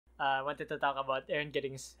wanted to talk about Aaron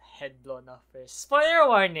getting his head blown off first. Spoiler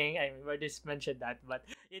warning. I mean, we just mentioned that, but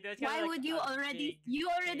it's kind Why of would you already? You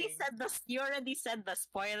already thing. said the. You already said the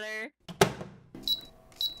spoiler.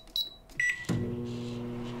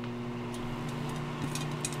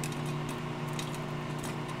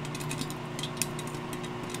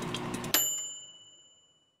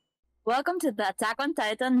 Welcome to the Attack on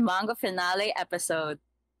Titan manga finale episode.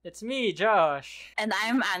 It's me, Josh. And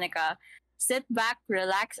I'm Anica. Sit back,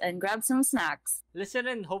 relax, and grab some snacks. Listen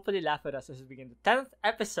and hopefully laugh with us as we begin the 10th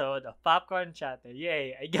episode of Popcorn Chatter.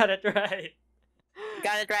 Yay, I got it right.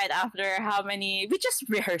 Got it right after how many? We just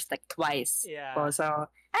rehearsed like twice. Yeah. So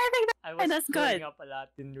I think that's good. Up a lot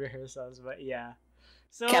in rehearsals, but yeah.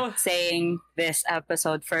 So kept saying this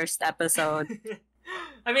episode, first episode.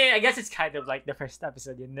 I mean, I guess it's kind of like the first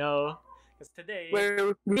episode, because today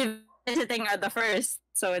we're revisiting the first,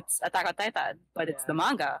 so it's Attack on Titan, but it's the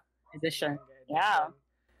manga edition. Yeah.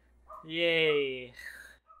 Yay.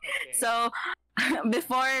 Okay. So,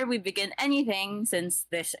 before we begin anything, since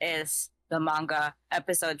this is the manga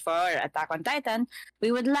episode for Attack on Titan,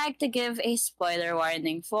 we would like to give a spoiler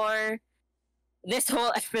warning for this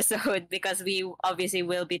whole episode because we obviously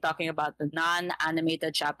will be talking about the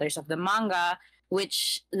non-animated chapters of the manga,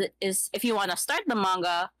 which is, if you want to start the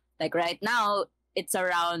manga, like right now, it's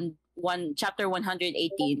around chapter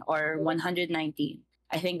 118 or 119.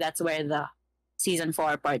 I think that's where the season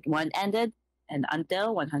 4 part 1 ended and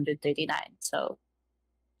until 139. So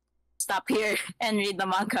stop here and read the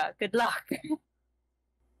manga. Good luck.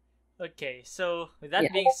 Okay, so with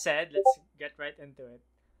that being said, let's get right into it.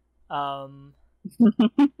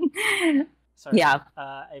 Sorry. Yeah.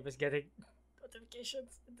 I was getting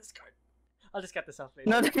notifications in Discord. I'll just cut this off later.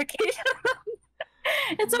 Notification.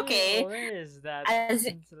 It's okay. Where is that? This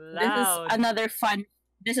is another fun.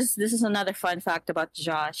 This is another fun fact about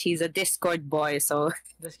Josh. He's a Discord boy, so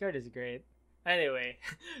Discord is great. Anyway,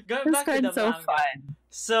 going back to the so manga. Fun.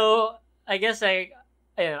 So I guess I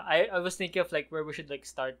was thinking of like where we should like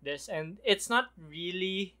start this, and it's not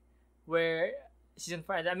really where season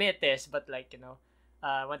 4. I mean it is, but like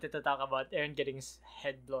I wanted to talk about Aaron getting his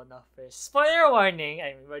head blown off first. Spoiler warning.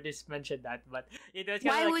 I mean, we just mentioned that, but it's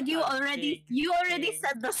why like would you already? You already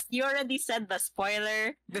said the. You already said the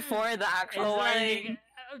spoiler before the actual warning.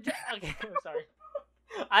 Okay, I'm sorry.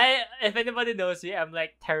 If anybody knows me, I'm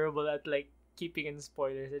like terrible at like keeping in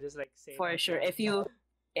spoilers. I just like say for sure. If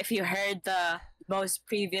you heard the most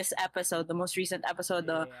previous episode, the most recent episode,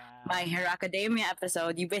 the My Hero Academia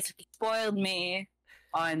episode, you basically spoiled me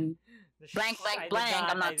on blank.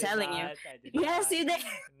 I'm not telling you. Yes, you did.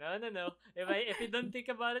 No. If you don't think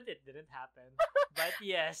about it, it didn't happen. But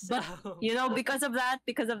yes. But because of that,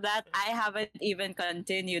 I haven't even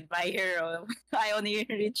continued My Hero. I only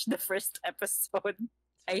reached the first episode,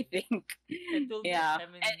 I think.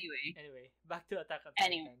 Anyway, back to Attack on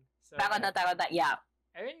Titan. So, back on Attack on Titan. Yeah.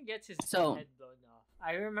 Aaron gets his head blown off.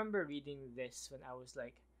 I remember reading this when I was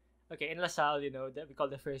like, okay, in LaSalle, that we call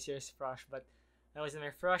the first year's frosh, but I was in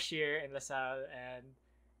my first year in LaSalle, and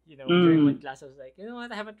during one class I was like, you know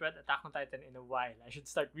what, I haven't read Attack on Titan in a while. I should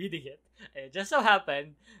start reading it. And it just so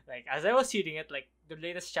happened, like as I was reading it, like the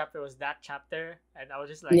latest chapter was that chapter, and I was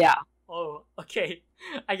just like, oh, okay,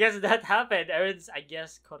 I guess that happened. Aaron's, I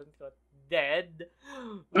guess, quote unquote, dead.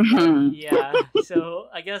 Yeah. So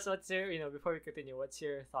I guess what's your, before we continue, what's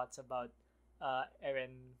your thoughts about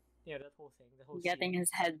Aaron? That whole thing, the whole getting scene.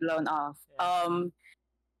 his head blown off. Yeah.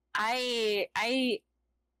 I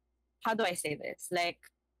how do I say this? Like,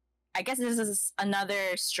 I guess this is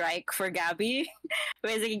another strike for Gabby.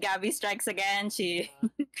 Basically, Gabby strikes again. She,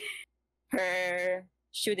 her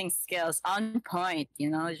shooting skills on point.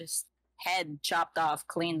 Just head chopped off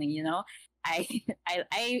cleanly. I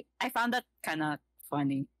found that kind of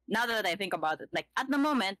funny. Now that I think about it, like at the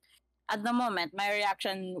moment, my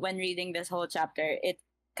reaction when reading this whole chapter, it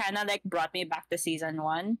kind of like brought me back to season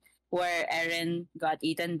 1, where Eren got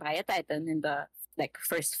eaten by a titan in the like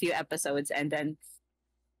first few episodes, and then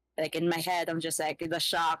like in my head I'm just like the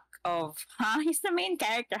shock of he's the main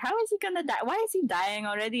character, how is he gonna die, why is he dying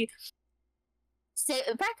already?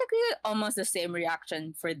 Practically almost the same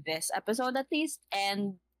reaction for this episode at least.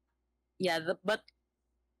 And but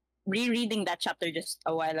rereading that chapter just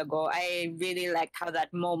a while ago, I really liked how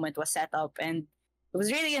that moment was set up, and it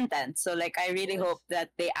was really intense. So like I really hope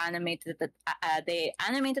that they animated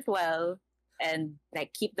it well and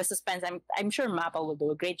like keep the suspense. I'm sure Mappa will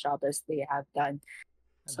do a great job as they have done.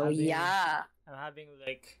 I'm having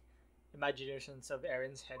like imaginations of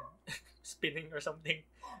Aaron's head spinning or something.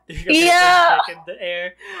 In the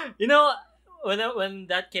air. When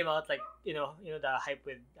that came out, like the hype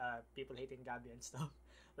with people hating Gabby and stuff.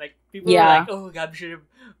 Like people were like, "Oh, Gab should have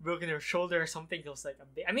broken her shoulder or something." It was like a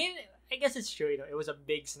big. I mean, I guess it's true. It was a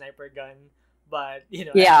big sniper gun, but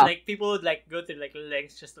like people would like go to like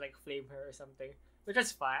lengths just to like flame her or something, which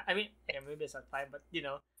is fine. I mean, yeah, maybe it's not fine, but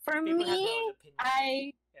For people have me, their own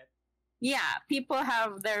opinions. people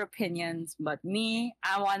have their opinions, but me,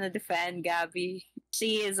 I want to defend Gabby.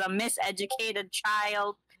 She is a miseducated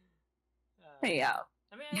child. Yeah.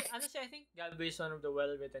 I mean, honestly, I think Gabby is one of the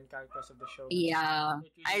well-written characters of the show. Yeah,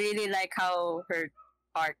 I really like how her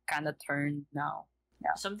arc kind of turned now.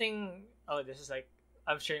 Yeah. Something. Oh, this is like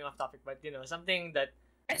I'm sharing off topic, but something that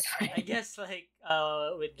It's fine. I guess like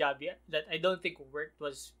with Gabby that I don't think worked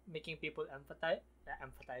was making people empathize.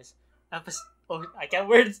 Oh, I can't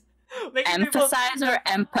words. Emphasize or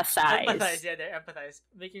empathize? Empathize, yeah, they're empathize.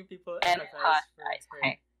 Making people empathize.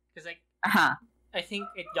 Because like, I think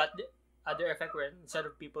it got the other effect where instead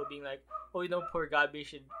of people being like, oh, poor Gabby,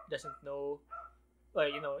 she doesn't know, or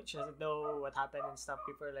she doesn't know what happened and stuff.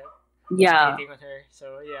 People are like, hating on her.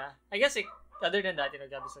 So yeah, I guess like other than that,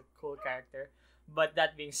 Gabby's a cool character. But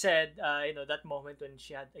that being said, that moment when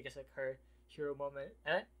she had, I guess, like her hero moment.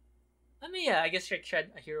 I mean, yeah, I guess she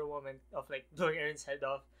had a hero moment of like blowing Aaron's head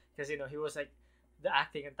off because he was like the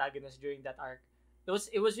acting antagonist during that arc. It was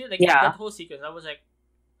really like that whole sequence. I was like,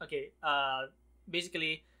 okay,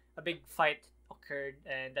 basically a big fight occurred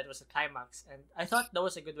and that was the climax, and I thought that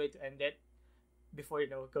was a good way to end it before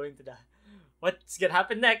going to the what's gonna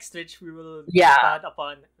happen next, which we will expand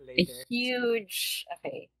upon later. A huge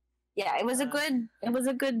yeah, it was a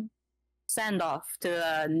good send off to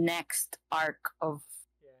the next arc of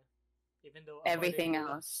even though everything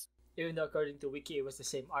else. Even though according to Wiki it was the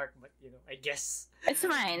same arc, but I guess it's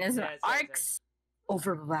fine. It's arcs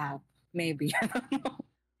overlap, maybe. I don't know.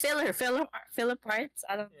 Filler parts.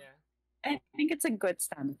 I don't. Yeah. I think it's a good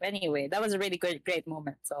stand. Anyway, that was a really great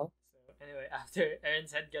moment. So anyway, after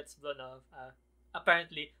Aaron's head gets blown off,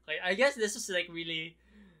 apparently, like I guess this is like really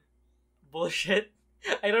bullshit.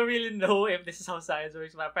 I don't really know if this is how science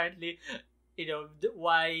works, but apparently,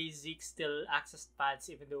 why Zeke still accessed pads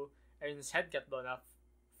even though Aaron's head got blown off.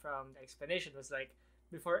 From the explanation was like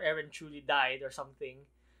before Aaron truly died or something.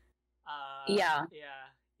 Before Aaron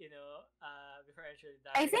truly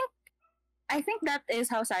died. I think that is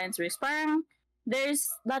how science works. Parang there's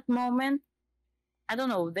that moment. I don't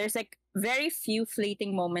know. There's like very few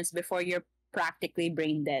fleeting moments before you're practically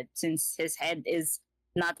brain dead, since his head is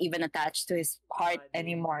not even attached to his heart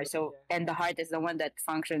anymore. So and the heart is the one that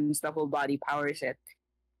functions the whole body, powers it.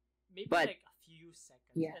 Maybe like a few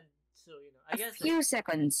seconds. Yeah. And so I guess a few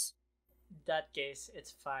seconds. That case,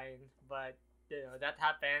 it's fine, but that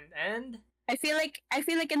happened, and I feel like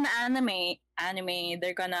in the anime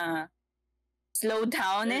they're gonna slow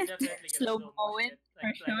down it, slow mo it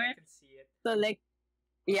for sure. I can see it. So like,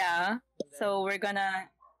 yeah. So we're gonna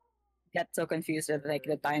get so confused with like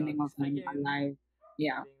the timing of them alive.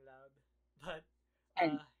 Yeah. Being loud, but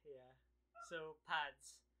yeah. So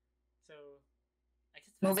pads. So I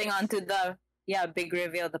guess moving on to the big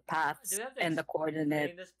reveal, the paths and the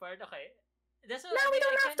coordinate. In this part, okay. No, we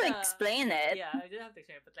don't have to explain it. Yeah, I didn't have to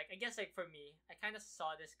explain it, but like I guess like for me, I kind of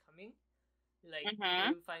saw this coming. Like we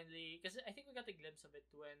finally, because I think we got a glimpse of it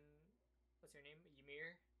when what's her name,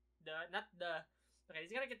 Ymir. Okay,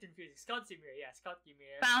 he's gonna get confused. Scout Ymir, Scout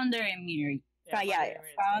Ymir. Founder Ymir.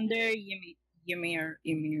 Founder Ymir.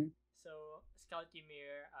 So Scout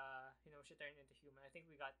Ymir, she turned into human. I think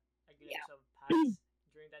we got a glimpse of Paz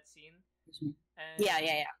during that scene. And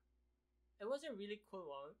it was a really cool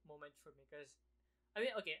moment for me because, I mean,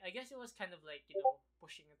 okay, I guess it was kind of like,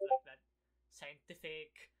 pushing into like that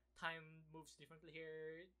scientific time moves differently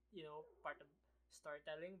here, part of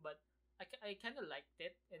storytelling, but I kind of liked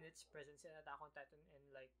it in its presence in Attack on Titan and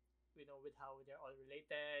like, with how they're all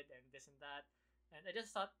related and this and that. And I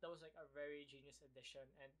just thought that was like a very genius addition,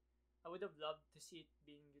 and I would have loved to see it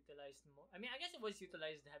being utilized more. I mean, I guess it was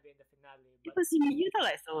utilized heavy in the finale. But, it was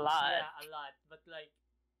utilized a lot. Yeah, a lot. But like,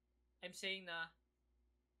 I'm saying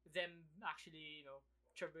them actually,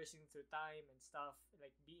 traversing through time and stuff,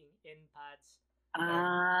 like being in paths.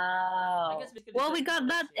 Well, we got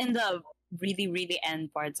that in the really, really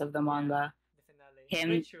end parts of the manga. The finale.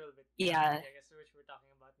 Which we're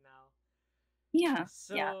talking about now. Yeah.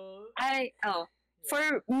 So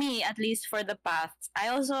for me, at least for the paths, I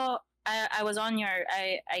also I was on your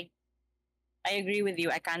I agree with you.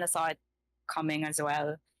 I kind of saw it coming as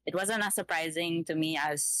well. It wasn't as surprising to me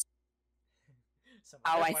as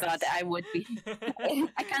how I thought I would be.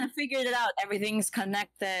 I kind of figured it out. Everything's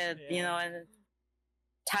connected, and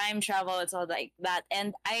time travel. It's all like that,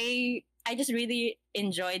 and I just really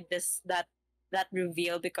enjoyed that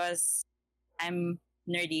reveal because I'm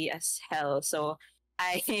nerdy as hell. So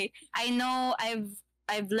I know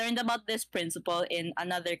I've learned about this principle in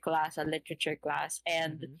another class, a literature class,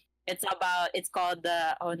 and it's called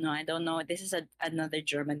the, oh no, I don't know. This is another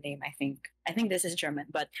German name, I think. I think this is German,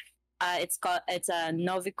 but it's a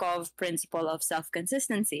Novikov principle of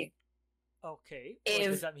self-consistency. Okay. What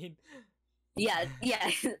does that mean? Yeah.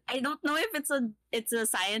 I don't know if it's a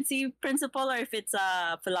sciencey principle or if it's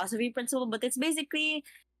a philosophy principle, but it's basically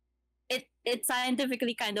it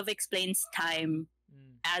scientifically kind of explains time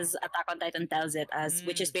as Attack on Titan tells it, as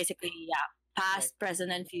which is basically past,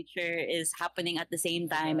 present, and future is happening at the same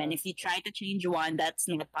time, and if you try to change one, that's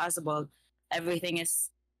not possible. Everything is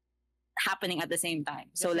happening at the same time.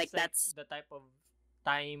 So like that's the type of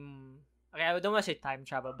time. Okay, I don't want to say time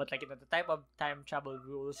travel, but like, you know, the type of time travel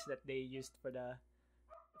rules that they used for the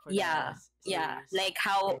like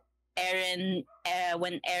how Eren,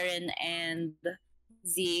 when Eren and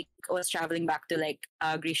Zeke was traveling back to like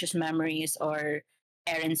Grisha's memories or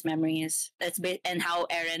Eren's memories. And how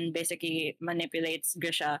Eren basically manipulates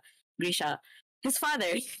Grisha, his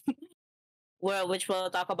father. Well, which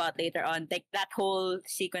we'll talk about later on. Like that whole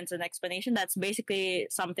sequence and explanation, that's basically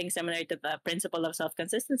something similar to the principle of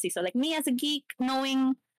self-consistency. So like me as a geek,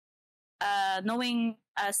 knowing a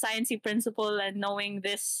sciencey principle and knowing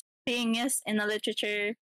this thing is in a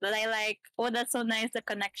literature that I like. Oh, that's so nice, the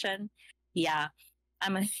connection. Yeah,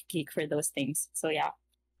 I'm a geek for those things. So yeah.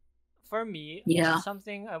 For me,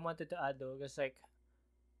 something I wanted to add though, because like,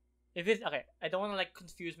 if it's okay, I don't want to like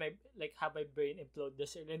confuse my, like, have my brain implode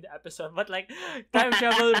this early in the episode, but like time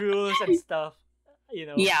travel rules and stuff, you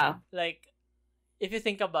know. Yeah. Like, if you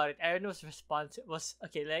think about it, Aaron's response was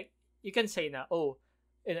okay. Like, you can say now, oh,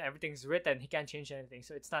 you know, everything's written, he can't change anything,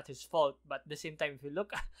 so it's not his fault. But at the same time, if you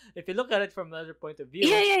look at it from another point of view,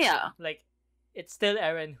 like, it's still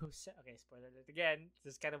Eren who's okay. Spoiler alert again.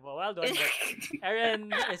 This is kind of a wild one, but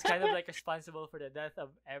Eren is kind of like responsible for the death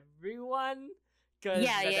of everyone. Because the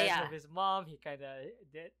death of his mom, he kind of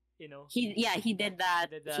did, you know. He did that.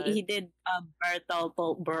 He did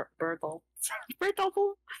Bertolpol.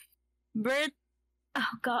 Bert. Oh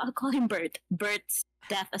God, I'll call him Bert. Bert's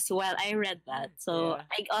death as well. I read that, so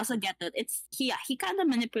I also get that. It's he kind of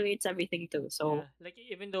manipulates everything too. So like,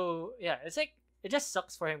 even though it's like, it just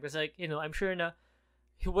sucks for him because, like, you know, I'm sure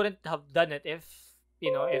he wouldn't have done it if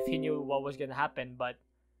he knew what was gonna happen. But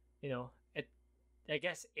you know, I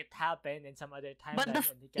guess it happened in some other timeline, and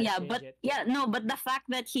he can't change it. But the fact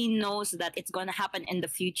that he knows that it's gonna happen in the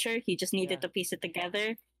future, he just needed to piece it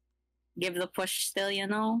together, give the push still, you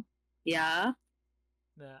know. Yeah,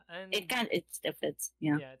 and it fits.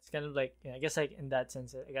 It's kind of like, I guess, like, in that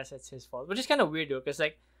sense, I guess it's his fault, which is kind of weird though, because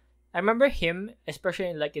like, I remember him,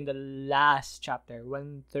 especially like in the last chapter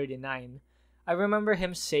 139, I remember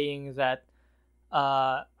him saying that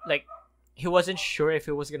like, he wasn't sure if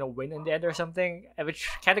he was gonna win in the end or something, which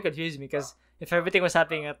kind of confused me, because if everything was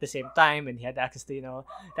happening at the same time and he had access to, you know,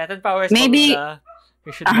 Titan powers, maybe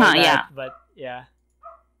we should know that. But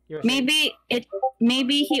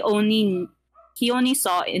maybe he only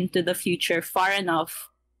saw into the future far enough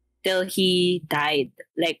till he died.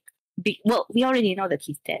 Like, we already know that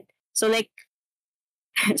he's dead. So like,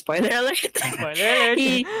 spoiler alert. he dies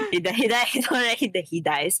already. He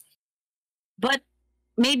dies, but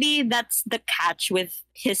maybe that's the catch with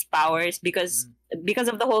his powers, because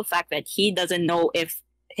of the whole fact that he doesn't know if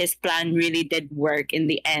his plan really did work in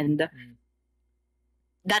the end.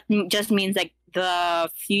 That just means like the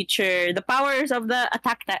powers of the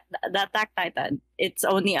attack titan, it's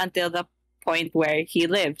only until the point where he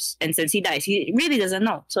lives, and since he dies, he really doesn't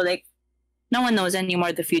know. So like, no one knows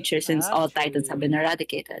anymore the future since all titans have been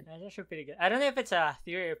eradicated. That's actually pretty good. I don't know if it's a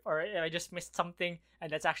theory or I just missed something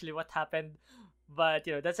and that's actually what happened. But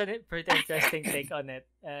you know, that's a pretty interesting take on it.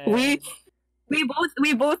 We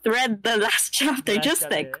both read the last chapter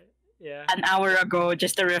like an hour ago,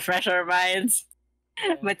 just to refresh our minds.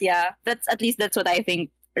 But that's what I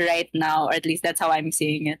think right now, or at least that's how I'm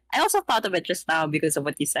seeing it. I also thought of it just now because of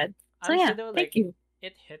what you said. So though, thank you.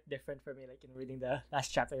 It hit different for me, like in reading the last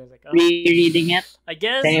chapter. I was like, rereading it. I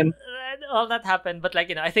guess all that happened, but like,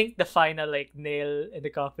 you know, I think the final like nail in the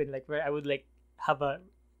coffin, like where I would like have a,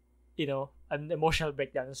 you know, an emotional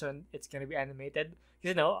breakdown. So it's gonna be animated,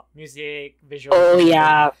 you know, music, visuals. Oh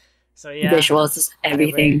yeah. So visuals is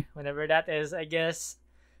everything. Whenever that is, I guess.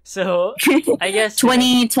 So I guess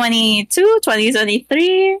 2022,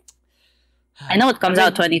 2023. I know it comes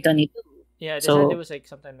out 2022. Yeah, they said it was like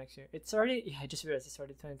sometime next year. It's already, I just realized it's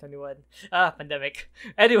already 2021. Pandemic.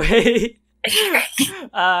 Anyway,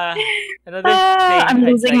 another thing. I'm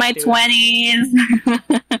losing my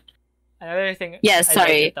 20s. Another thing. Yes, I'd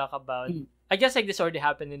sorry. like to talk about. I guess like this already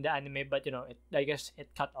happened in the anime, but you know, I guess it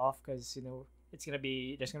cut off because, you know, there's gonna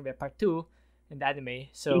be a part 2 in the anime.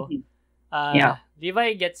 So Yeah.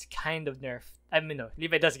 Levi gets kind of nerfed. I mean, no,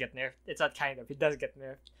 Levi does get nerfed. It's not kind of. He does get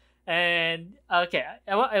nerfed. And okay,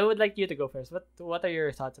 I would like you to go first. What are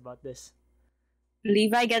your thoughts about this?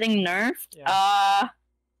 Levi getting nerfed. Yeah.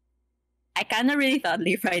 I kind of really thought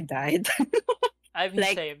Levi died. I mean,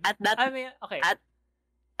 Like, same. at that- I mean, okay.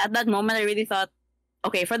 At that moment, I really thought.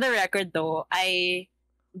 Okay, for the record, though, I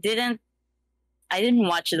didn't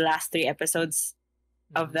watch the last 3 episodes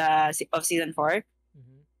of season 4.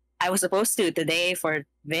 Mhm. I was supposed to today for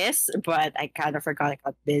this, but I kind of forgot. I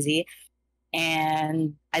got busy,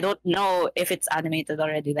 and I don't know if it's animated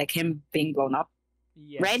already, like him being blown up.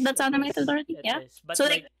 Yes, Right? That's it animated is. already? It Yeah? is. But So,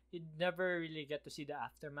 like, like- you never really get to see the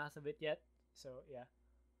aftermath of it yet. So yeah.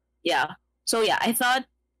 Yeah. So yeah, I thought,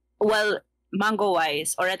 well, manga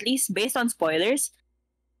wise, or at least based on spoilers,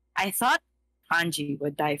 I thought Hanji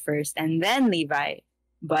would die first and then Levi.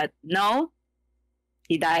 But no,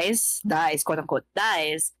 he dies, quote unquote,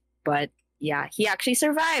 dies. But yeah, he actually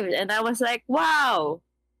survived. And I was like, wow,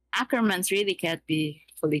 Ackermans really can't be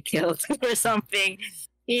fully killed or something.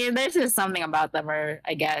 Yeah, there's just something about them, or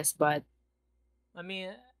I guess, but I mean,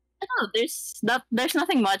 I don't know, there's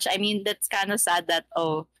nothing much. I mean, that's kind of sad that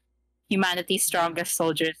humanity's strongest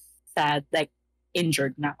soldiers sad, like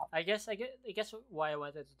injured now. I guess why I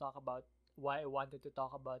wanted to talk about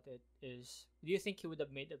it is, do you think he would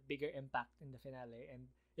have made a bigger impact in the finale? And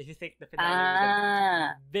if you think the finale would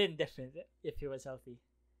have been different if he was healthy?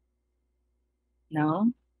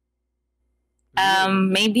 No. Really?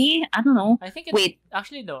 Maybe, I don't know. I think Wait.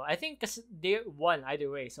 Actually, no. I think because they won either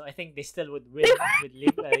way, so I think they still would win with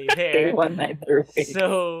Levi They there. won either way.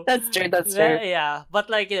 So That's true. yeah, but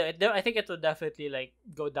like, I think it would definitely like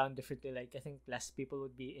go down differently. Like, I think less people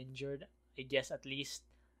would be injured, I guess, at least.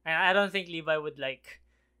 And I don't think Levi would like.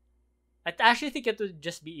 I actually think it would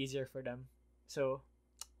just be easier for them. So,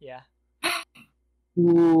 yeah.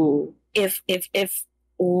 Ooh. If if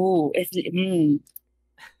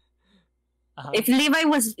Levi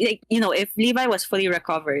was like, if Levi was fully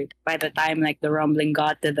recovered by the time like the rumbling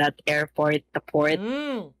got to that airport, the port. Are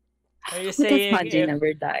you What if saying Hanji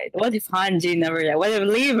never died? What if Hanji never died? What if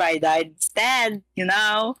Levi died instead?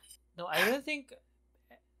 No, I don't think.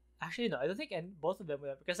 Actually, no, I don't think both of them would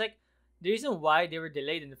have, because like the reason why they were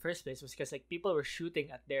delayed in the first place was because like people were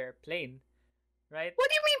shooting at their plane, right? What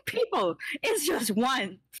do you mean, people? It's just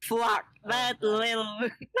one flock. That little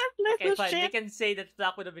Okay, fine. They shit. can say that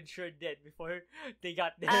Flock would have been sure dead before they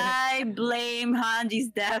got there. I blame Hanji's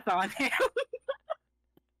death on him.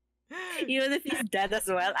 Even if he's dead as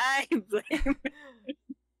well, I blame.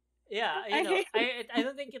 Yeah, I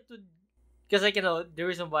don't think it would, because like the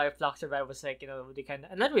reason why Flock survived was like they kind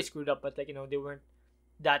of, not really screwed up, but like they weren't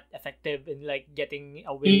that effective in like getting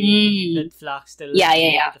away. That Flock still Yeah.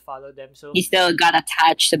 able to follow them. So He still got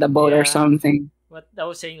attached to the boat Yeah. or something. what I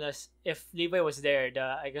was saying was, if Levi was there,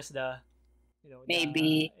 I guess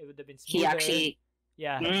Maybe it would have been he smoother. actually.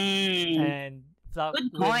 Yeah, Mm. and Flock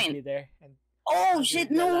Good wouldn't point. be there. And Oh I'll shit!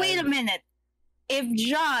 be No, wait a alive. minute. If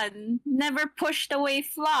John never pushed away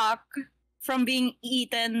Flock from being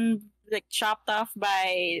eaten, like chopped off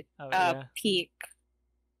by yeah. Peak,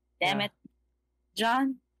 damn Yeah. it,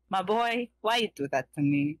 John, my boy, why you do that to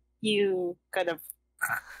me? You could have.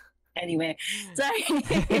 Anyway, sorry,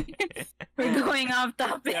 we're going off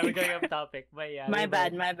topic. Yeah, we're going off topic, but yeah. My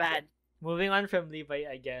Levi. bad. Moving on from Levi,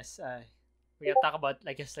 I guess. We gotta talk about,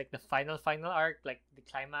 I guess, like the final arc, like the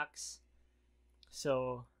climax.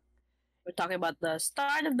 So, We're talking about the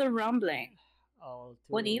start of the rumbling. all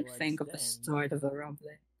What do you towards think of the end. start of the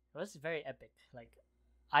rumbling? It was very epic. Like,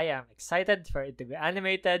 I am excited for it to be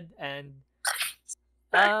animated, and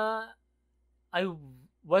I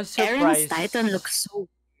was Eren's surprised. Titan looks so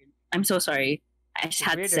weird. I'm so sorry. I just It's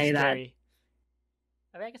had to weird or say that. scary?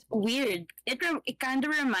 I mean, I guess both. Weird. It kind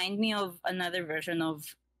of reminds me of another version of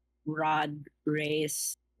Rod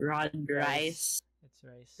Rice. Rice. It's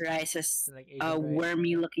rice. Rice is It's like a Asian rice.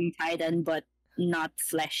 wormy looking Titan, but not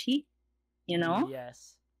fleshy.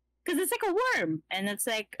 Yes. Because it's like a worm, and it's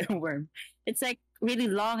like a worm. It's like really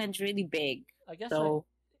long and really big. I guess So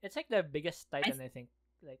it's like the biggest Titan, I think.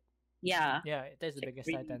 Like, yeah, yeah, it is the it's like biggest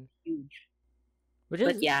really Titan. huge. Which is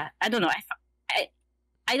But yeah, I don't know.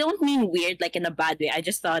 I don't mean weird like in a bad way. I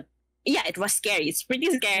just thought, yeah, it was scary. It's pretty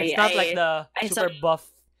scary. it's not like the I super saw- buff,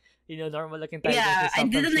 normal looking Titans. we Yeah, saw I from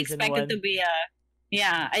didn't season expect one. it to be a.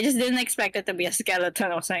 Yeah, I just didn't expect it to be a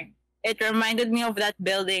skeleton. I was like, it reminded me of that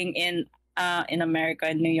building in America,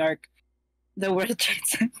 in New York, the World Trade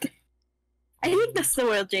Center. I think that's the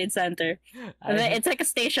World Trade Center. I It's like a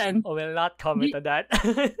station. will not comment on that.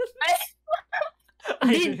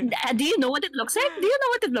 Do you know what it looks like? Do you know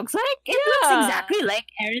what it looks like? It looks exactly like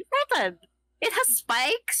Aaron Titan. It has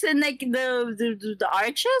spikes and like the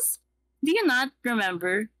arches. Do you not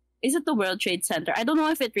remember? Is it the World Trade Center? I don't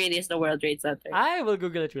know if it really is the World Trade Center. I will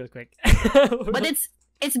Google it real quick. But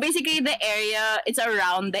it's basically the area. It's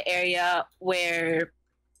around the area where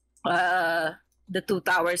the two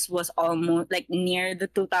towers was almost like near the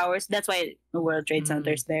two towers. That's why the World Trade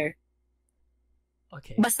Center is there.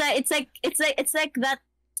 Okay. But it's like that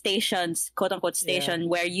stations, quote unquote station,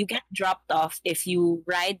 where you get dropped off if you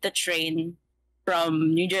ride the train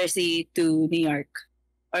from New Jersey to New York.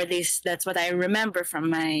 Or at least that's what I remember from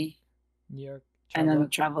my New York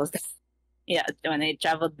travels. Yeah, when I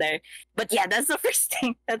traveled there. But yeah, that's the first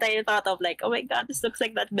thing that I thought of. Like, oh my god, this looks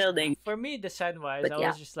like that building. For me, design-wise, I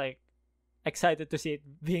was just like excited to see it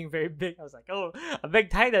being very big. I was like, oh, a big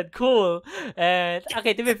Titan, cool. And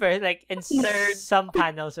okay, to be fair, like in some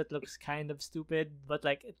panels it looks kind of stupid, but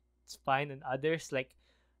like it's fine in others. Like,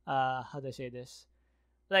 how do I say this?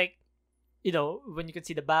 Like, you know, when you can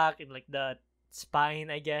see the back and like the spine,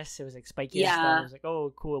 I guess it was like spiky and stuff. I was like,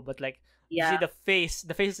 oh, cool. But like, you see the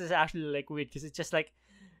face is actually like weird because it's just like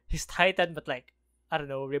his Titan, but like I don't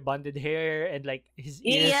know, rebonded hair and like his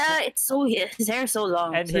ears. Yeah, his hair is so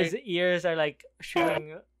long, and his ears are like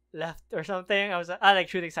shooting left or something. I was like,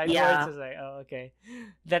 shooting sideways. I was like, oh, okay,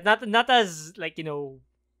 that not as like, you know,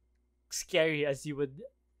 scary as you would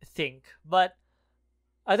think. But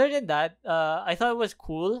other than that, I thought it was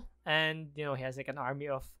cool, and you know, he has like an army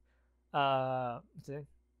of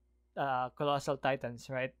colossal titans,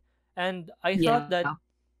 right? And I thought that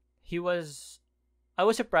I was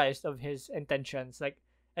surprised of his intentions. Like,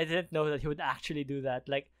 I didn't know that he would actually do that.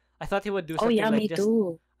 Like, I thought he would do something like me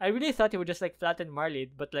too. I really thought he would just like flatten Marley,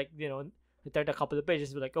 but like, you know, he turned a couple of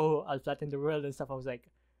pages, like, oh, I'll flatten the world and stuff. I was like,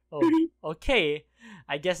 oh, okay,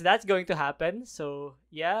 I guess that's going to happen. So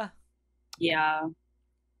yeah.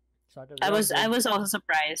 Sort of I was also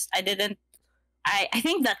surprised. I didn't. I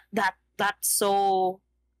think that's so,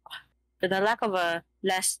 for the lack of a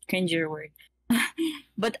less cringier word.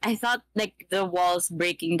 But I thought like the walls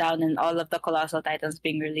breaking down and all of the colossal titans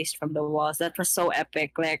being released from the walls, that was so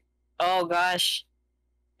epic. Like, oh gosh,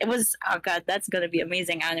 it was, oh god, that's gonna be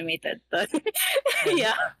amazing animated. But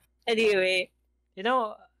yeah, anyway, you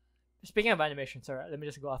know, speaking of animation, sorry, let me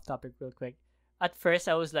just go off topic real quick. At first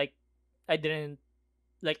I was like, I didn't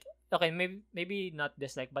like, okay, maybe not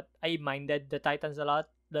dislike, but I minded the titans a lot,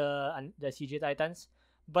 the CG titans,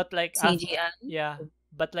 but like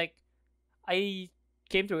but like I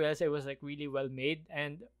came to realize it was like really well made,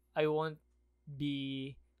 and I won't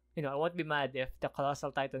be mad if the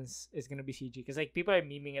Colossal Titans is gonna be CG, because like people are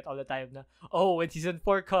memeing it all the time now. Oh, when season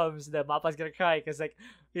 4 comes, the Mappa's gonna cry because like,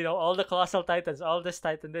 you know, all the Colossal Titans, all this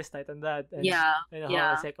Titan that, and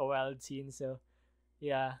how it's like a wild scene. So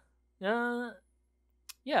I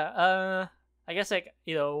guess like,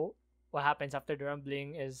 you know, what happens after the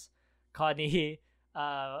rumbling is Connie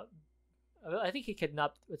I think he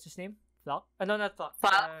kidnapped, what's his name? No, not Flock.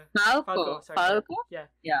 Falco. Sorry. Falco? Yeah.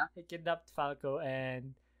 Yeah. He kidnapped Falco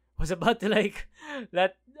and was about to like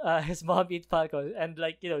let his mom eat Falco, and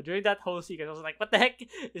like, you know, during that whole sequence I was like, what the heck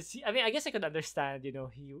is he? I mean, I guess I could understand, you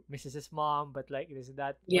know, he misses his mom, but like this and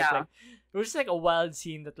that. Yeah. But, like, it was just like a wild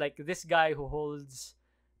scene that like this guy who holds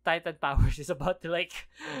Titan powers is about to like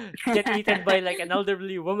get eaten by like an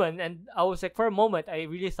elderly woman, and I was like, for a moment I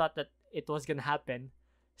really thought that it was gonna happen.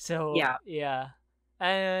 So yeah.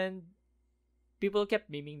 And people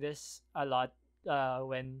kept memeing this a lot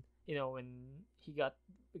when, you know, when we got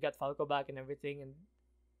Falco back and everything, and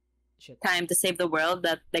shit. Time to save the world.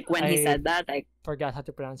 That like when he said that, I forgot how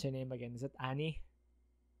to pronounce her name again. Is it Annie?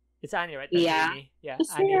 It's Annie, right? Yeah. Annie. Yeah.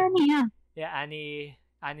 Annie. Yeah,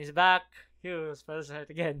 Annie's back. Phew, spoilers alert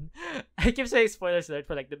again. I keep saying spoilers alert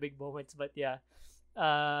for like the big moments, but yeah.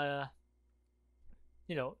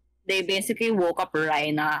 You know, they basically woke up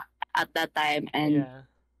Raina at that time, and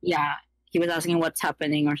he was asking what's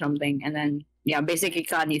happening or something, and then basically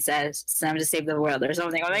Connie says it's time to save the world or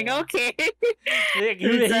something. I'm like, okay.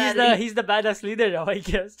 he's the badass leader now, I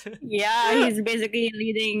guess. Yeah, he's basically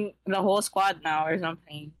leading the whole squad now or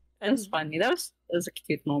something. It was funny. That was a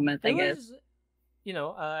cute moment, I guess. You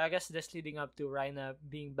know, I guess this leading up to Raina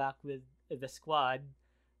being back with the squad,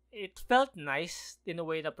 it felt nice in a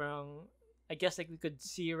way that I guess like we could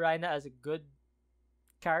see Raina as a good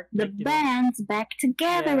character. The band's back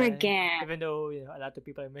together again. Even though, you know, a lot of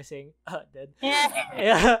people are missing. Dead.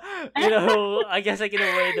 Yeah. You know, I guess like in a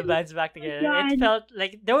way the band's back together. It felt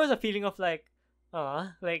like there was a feeling of like,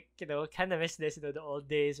 like, you know, kind of miss this, you know, the old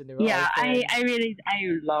days when they were all friends.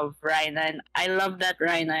 I love Raina, and I love that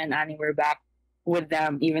Raina and Annie were back with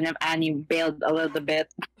them, even if Annie bailed a little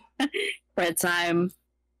bit for a time.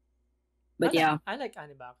 But yeah, I like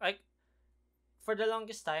Annie back. Like for the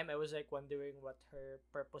longest time, I was like wondering what her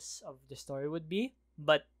purpose of the story would be.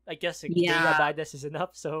 But I guess like, being a yeah. badass is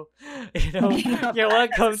enough. So you're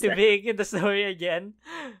welcome to being in the story again.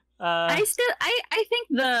 I think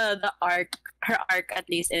the arc, her arc, at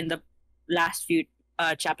least in the last few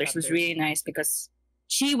chapters, was really nice because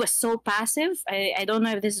she was so passive. I don't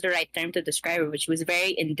know if this is the right term to describe her, but she was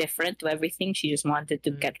very indifferent to everything. She just wanted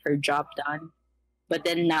to get her job done. But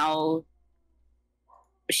then now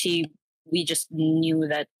we just knew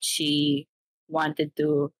that she wanted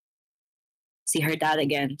to see her dad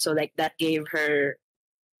again. So like that gave her,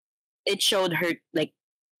 it showed her like,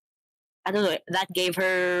 I don't know, that gave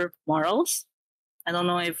her morals. I don't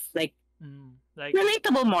know if like like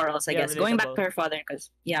relatable morals, I guess. relatable. Going back to her father, because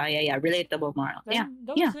relatable moral. That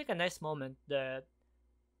was like a nice moment that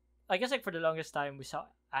I guess like for the longest time we saw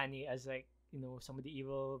Annie as like, somebody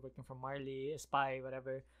evil working for Marley, a spy,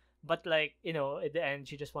 whatever. But like, at the end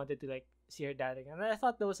she just wanted to like see her dad again. And I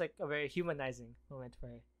thought that was like a very humanizing moment for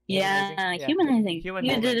her. Humanizing.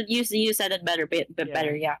 You said it better, bit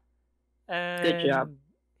better, yeah. Good job.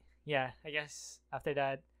 Yeah, I guess after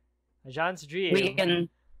that, Jean's dream. We can. Oh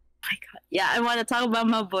my God. Yeah, I want to talk about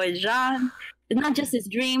my boy Jean. Not just his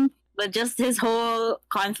dream, but just his whole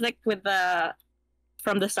conflict with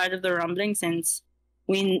from the start of the rumbling, since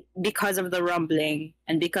because of the rumbling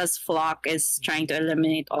and because Flock is trying to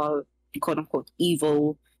eliminate all quote unquote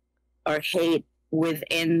evil or hate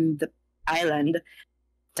within the island,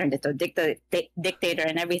 turned into a dictator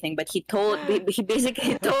and everything. But he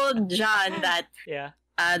basically told Jean that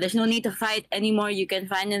there's no need to fight anymore. You can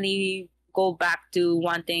finally go back to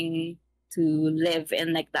wanting to live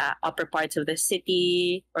in like the upper parts of the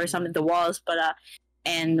city or some of the walls, but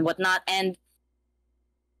and whatnot. And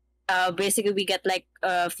basically we get like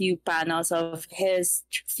a few panels of his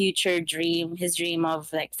future dream, his dream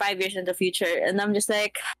of like 5 years in the future, and I'm just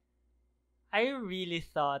like, I really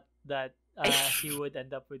thought that he would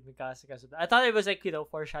end up with Mikasa because of that. I thought it was like,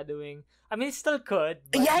 foreshadowing. I mean, it still could.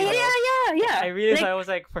 But, yeah. I really thought it was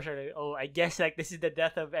like foreshadowing. Oh, I guess like this is the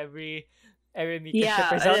death of every Mika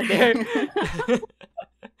shippers out there.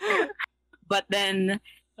 But then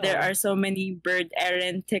there are so many bird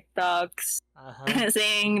errand TikToks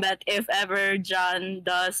saying that if ever John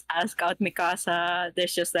does ask out Mikasa,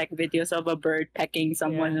 there's just like videos of a bird pecking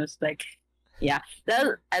someone who's like,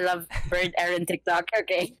 I love bird errand TikTok.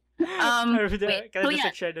 Okay. Can I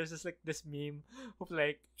just share? There's just like this meme of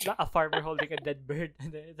like a farmer holding a dead bird,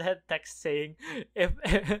 and then it had text saying,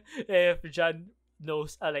 "If John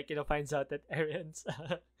knows, finds out that Aaron's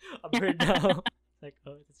a bird now." Like,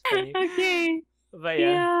 oh, it's funny. Okay. But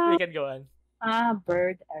we can go on.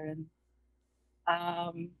 Bird Aaron.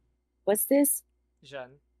 What's this?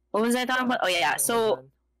 Jean. What was I talking about? Oh yeah. So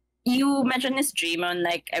you mentioned his dream on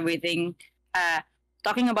like everything.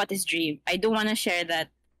 Talking about his dream, I do want to share that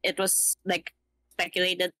it was like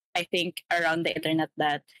speculated, I think, around the internet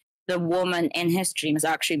that the woman in his dream is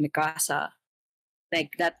actually Mikasa. Like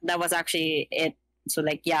that was actually it. So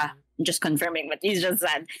like, I'm just confirming what you just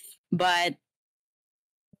said. But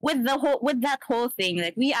with that whole thing,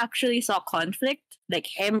 like we actually saw conflict, like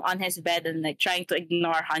him on his bed and like trying to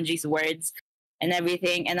ignore Hanji's words and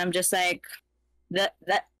everything. And I'm just like,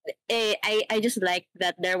 I just like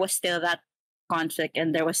that there was still that conflict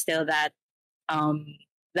and there was still that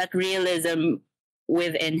that realism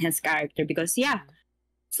within his character, because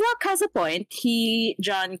Flock has a point.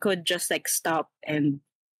 John could just like stop and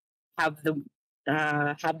have the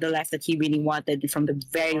life that he really wanted from the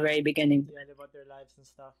very beginning. Yeah, about their lives and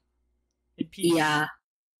stuff. In peace.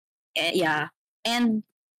 And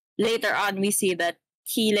later on we see that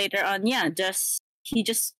he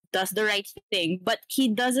just does the right thing, but he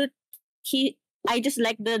does it. I just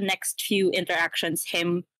like the next few interactions,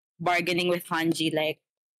 him bargaining with Hanji, like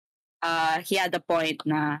he had the point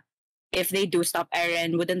na if they do stop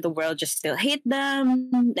Eren, wouldn't the world just still hate them?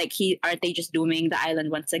 Like aren't they just dooming the island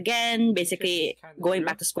once again? Basically going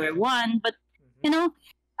back to square one. But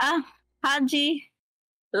Hanji,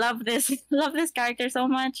 love this character so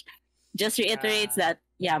much. Just reiterates that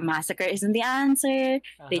massacre isn't the answer.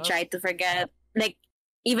 They tried to forget. Like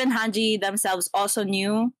even Hanji themselves also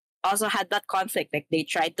had that conflict. Like they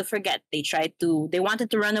tried to forget. They wanted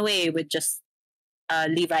to run away with just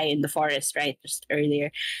Levi in the forest, right? Just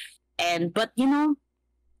earlier. But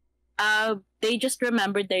they just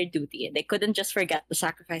remembered their duty and they couldn't just forget the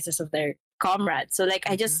sacrifices of their comrades. So like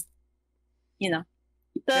I just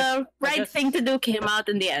the right thing to do came out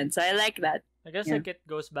in the end. So I like that. I guess like it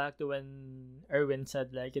goes back to when Erwin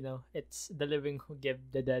said like, it's the living who give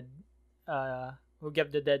the dead who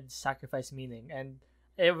give the dead sacrifice meaning. And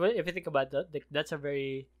if you think about that, that's a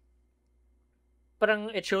very parang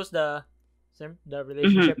it shows the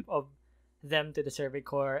relationship of them to the Survey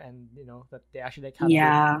Corps, and that they actually like have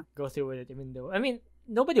to go through with it, even though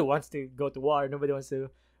nobody wants to go to war, nobody wants to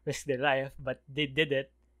risk their life, but they did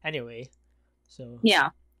it anyway. So yeah.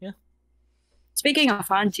 Speaking of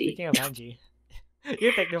Hanji,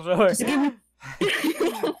 you take the floor. Just give me,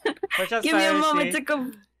 give me a moment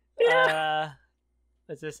to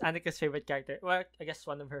This is Anica's favorite character. Well, I guess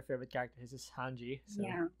one of her favorite characters is Hanji. So.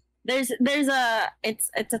 Yeah. There's it's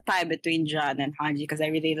a tie between John and Hanji because I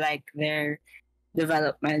really like their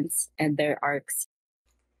developments and their arcs.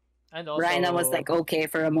 And also, Raina was like okay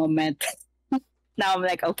for a moment. Now I'm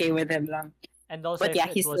like okay with him lang. And also, but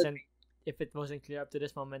if it wasn't clear up to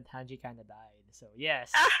this moment, Hanji kind of died. So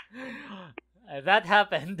yes, that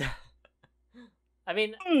happened. I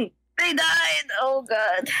mean, they died. Oh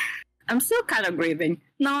god, I'm still kind of grieving.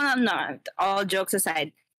 No. All jokes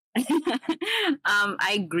aside.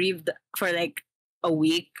 I grieved for like a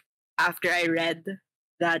week after I read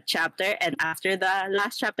that chapter and after the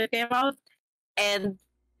last chapter came out, and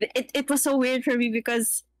it was so weird for me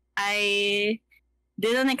because I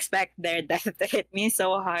didn't expect their death to hit me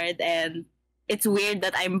so hard, and it's weird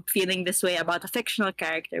that I'm feeling this way about a fictional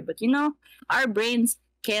character, but our brains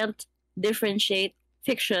can't differentiate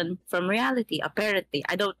fiction from reality, apparently.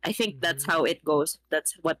 I think that's how it goes.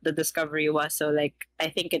 That's what the discovery was. So like I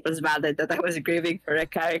think it was valid that I was grieving for a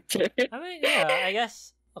character. I mean, yeah, I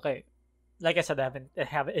guess okay. Like I said, it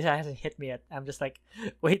hasn't hit me yet. I'm just like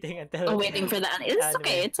waiting until waiting for the it's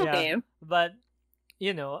okay, it's okay. Yeah. But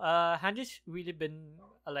Hanji's really been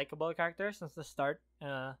a likable character since the start.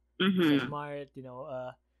 She's smart,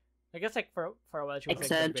 I guess like for a while she was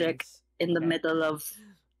eccentric, like in the middle of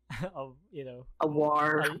of a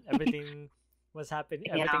war. Everything was happening.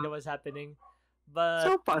 Everything that was happening, but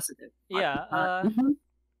so positive. Yeah.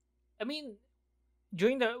 I mean,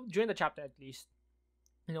 during the chapter at least,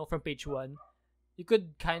 from page 1, you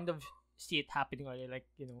could kind of see it happening already. Like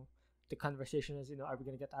the conversation is are we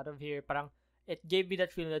gonna get out of here? Parang it gave me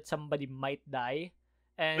that feeling that somebody might die,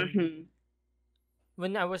 and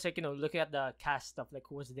when I was like looking at the cast stuff, like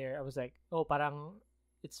who was there, I was like, oh, parang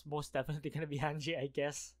it's most definitely gonna be Hanji, I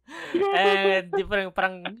guess. And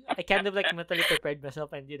parang I kind of like mentally prepared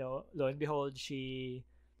myself, and lo and behold,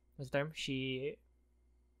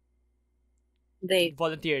 they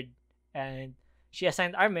volunteered, and she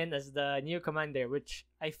assigned Armin as the new commander, which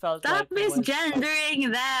I felt stop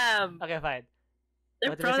misgendering them. Okay, fine.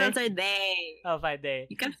 Their pronouns are they. Oh, fine, they.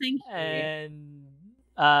 You kept saying and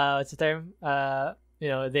what's the term?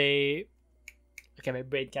 They. Okay, my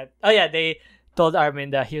brain can't. Oh yeah, they told Armin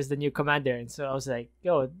that he was the new commander, and so I was like,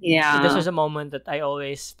 yo, this was a moment that I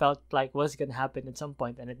always felt like was gonna happen at some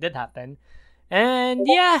point, and it did happen. And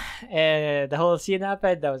the whole scene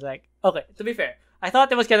happened. I was like, okay, to be fair, I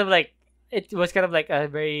thought it was kind of like a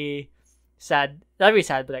very sad, not very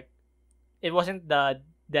sad, but like it wasn't the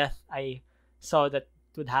death I saw that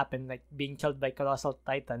would happen, like being killed by colossal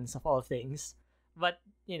titans of all things. But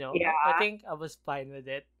I think I was fine with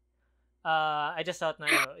it. I just thought,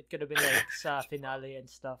 it could have been like sa finale and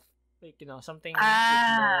stuff, like something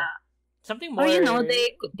something more. Well,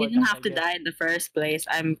 they didn't have to die in the first place.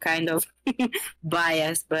 I'm kind of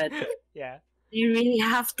biased, but yeah, you really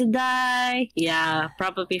have to die. Yeah,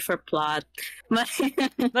 probably for plot, but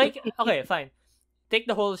like okay, fine. Take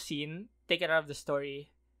the whole scene, take it out of the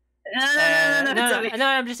story. No,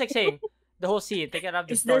 I'm just like saying the whole scene, take it out of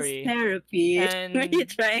the story. Is this therapy? And are you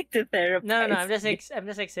trying to therapize? No. I'm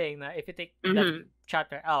just like saying that if you take that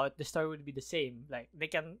chapter out, the story would be the same. Like they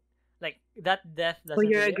can, like that death. Oh,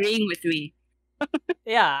 you're agreeing with me.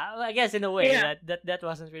 Yeah, I guess in a way that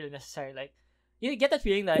wasn't really necessary. Like you get that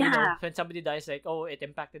feeling that when somebody dies, like it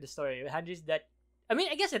impacted the story. Hanji's that. I mean,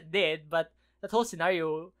 I guess it did, but that whole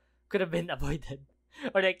scenario could have been avoided.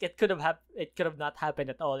 Or like it could have not happened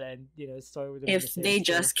at all, and the story would have been if they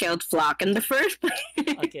just killed Flock in the first place.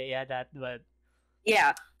 Okay, yeah, but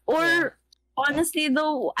honestly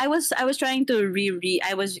though, I was trying to reread.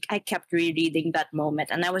 I kept rereading that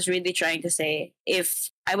moment, and I was really trying to say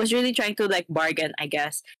I was really trying to like bargain, I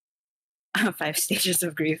guess. 5 stages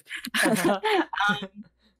of grief. I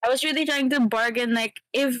was really trying to bargain, like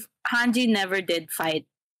if Hanji never did fight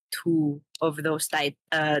two of those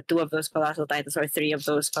colossal titans, or 3 of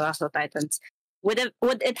those colossal titans, would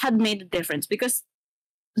it had made a difference, because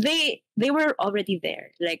they were already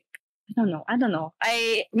there. Like I don't know.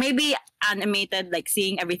 I maybe animated, like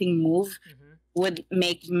seeing everything move would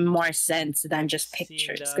make more sense than just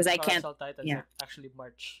pictures, because I can't titans actually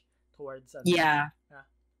march towards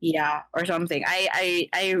Yeah, or something.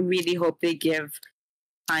 I really hope they give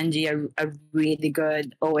Hanji a really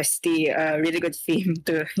good OST, a really good theme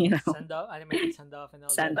to Send off, animated send off, and all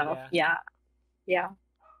that. send off. Yeah. Yeah, yeah.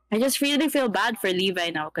 I just really feel bad for Levi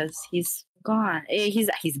now because he's gone.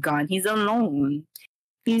 He's gone. He's alone.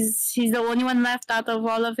 He's the only one left out of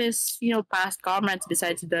all of his past comrades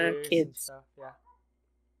besides His the peers and kids. stuff. Yeah.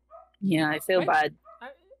 Yeah, I feel Right.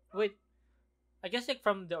 bad. Wait. I guess like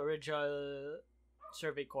from the original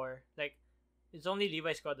Survey Corps, like it's only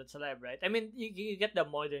Levi Scott that's alive, right? I mean, you get the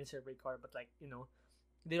modern Survey Corps, but like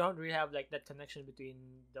they don't really have like that connection between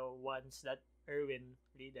the ones that Erwin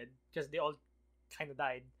leaded because they all kind of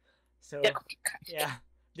died. So yeah,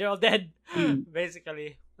 they're all dead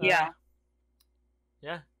basically. Yeah.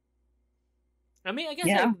 Yeah. I mean, I guess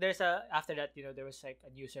Yeah. like there's after that there was like a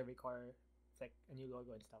new Survey Corps, like a new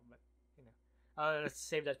logo and stuff, but let's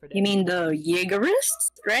save that for the You mean the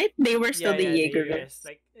Jaegerists, right? They were still the Jaegerists.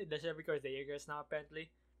 Like the Survey Corps is the Jaegers now apparently.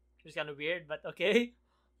 It's kind of weird, but okay.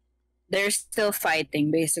 They're still fighting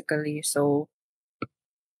basically, so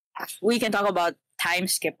we can talk about time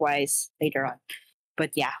skip wise later on.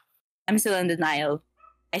 But yeah, I'm still in denial.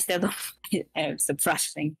 I still don't. I'm still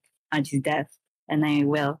processing Hanji's death, and I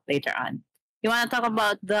will later on. You want to talk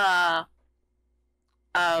about the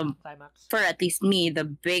Climax. for at least me, the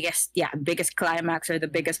biggest climax or the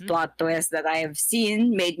biggest plot twist that I have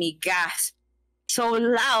seen made me gasp so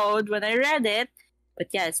loud when I read it. But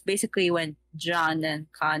yeah, it's basically when John and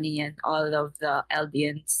Connie and all of the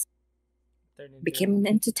Eldians became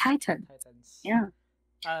into Titans. Yeah.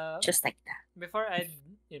 Just like that. Before I'd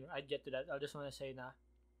get to that, I just want to say the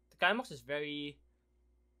climax is very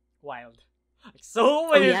wild. Like, so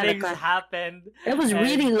many things happened. It was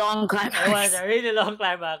really long climax. It was a really long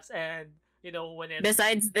climax, and when it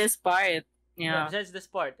besides this part, besides this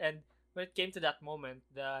part, and when it came to that moment,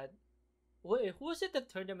 that who was it that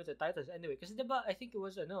turned them into Titans anyway? Because I think it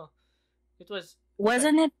was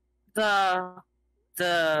wasn't it the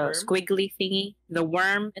squiggly thingy, the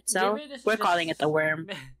worm itself? We're calling it the worm.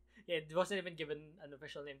 Yeah, it wasn't even given an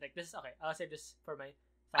official name. Like this, okay, I'll save this for my.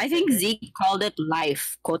 I think Zeke called it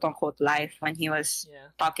life, quote unquote life, when he was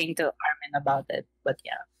talking to Armin about it. But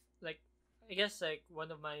yeah, like I guess like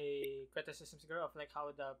one of my criticisms of like how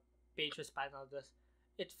the page was paneled was,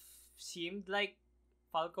 it seemed like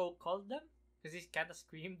Falco called them because he kind of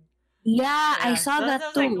screamed. Yeah, I saw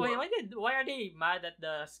that too. Like, why are they mad at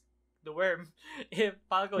the worm if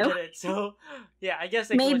Falco did it? So yeah, I guess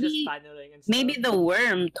like maybe, it was just paneling and stuff. Maybe the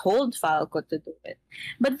worm told Falco to do it,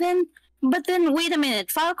 but then wait a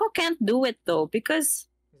minute, Falco can't do it though because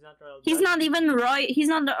he's not even royal. He's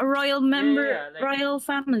not a royal member, like, royal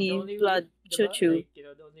family blood. Like, the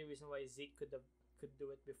only reason why Zeke could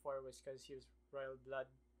do it before was because he was royal blood.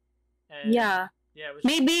 And yeah,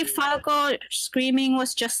 maybe Falco screaming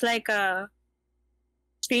was just like a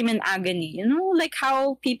scream in agony. Like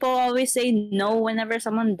how people always say no whenever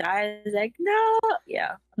someone dies. Like no,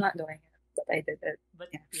 yeah, I'm not doing it. But I did it. But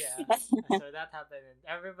yeah, so that happened, and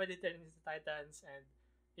everybody turned into Titans, and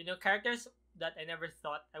characters that I never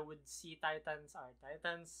thought I would see Titans are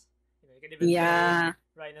Titans. You can even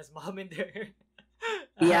throw Rhina's mom in there.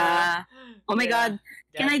 Yeah. Oh my God!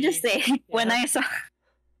 Can I just say when I saw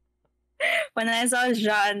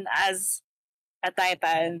Jean as a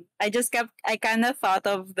Titan, I kind of thought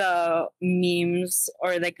of the memes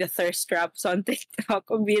or like the thirst traps on TikTok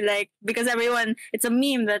would be like, because it's a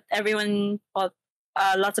meme that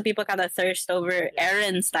lots of people kind of thirst over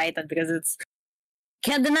Eren's Titan because it's,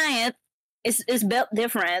 can't deny it, it's built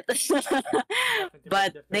different.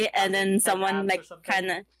 But then someone like kind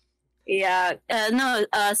of,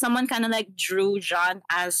 someone kind of like drew Jean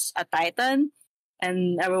as a Titan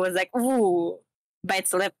and everyone was like, ooh,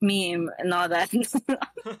 bites lip meme and all that.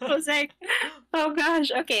 I was like, oh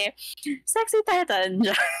gosh, okay. Sexy Titan.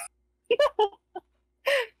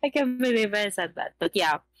 I can't believe I said that. But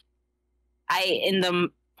yeah, in the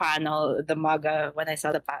panel, the manga, when I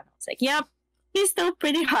saw the panel, it's like, yep, he's still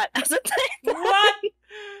pretty hot as a Titan. What?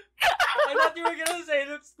 I thought you were gonna say it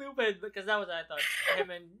looks stupid because that was what I thought.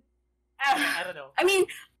 Him and I don't know. I mean,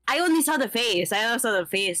 I only saw the face.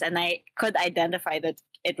 And I could identify that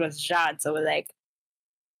it was Jean. So like,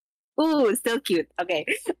 ooh, still cute. Okay.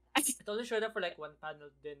 It only showed up for like one panel.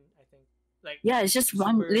 Then I think like it's just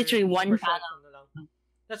literally one panel.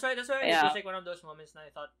 That's why. It was like one of those moments, and I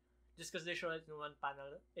thought just because they showed it in one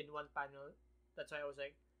panel, that's why I was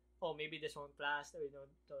like, oh, maybe this won't last, or to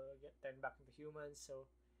get turned back into humans. So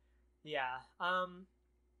yeah.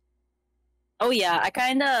 Oh yeah, I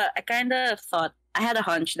kind of thought, I had a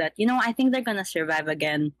hunch that I think they're gonna survive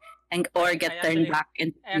again or get turned back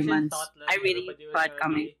into humans. I really saw it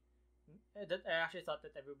coming. I actually thought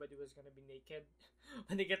that everybody was gonna be naked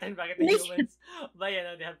when they get turned back into humans. But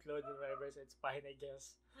they have clothes and whatever, so it's fine, I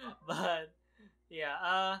guess. But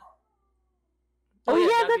yeah, Oh yeah,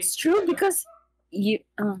 Gabby. that's true because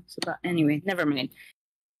anyway, never mind.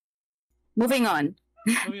 Moving on.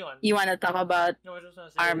 Moving on. You want to talk about No, I just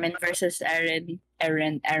wanna say, Armin versus Eren?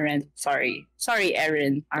 Eren. Sorry,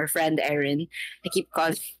 Eren. Our friend Eren. I keep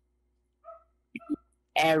calling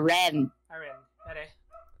Eren. Ere.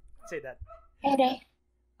 Say that. Eren.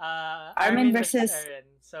 Armin versus Eren.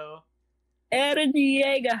 So Eren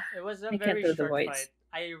Yeager. it was a very short fight.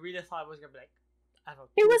 I really thought it was gonna be like, I don't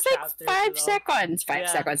know. It was like 5 seconds. 5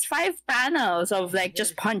 seconds. 5 panels of like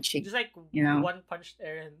just punching. Just like one punched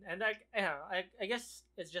Eren, and like I guess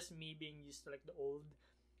it's just me being used to like the old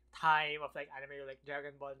time of like anime or like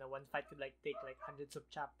Dragon Ball. And one fight could like take like hundreds of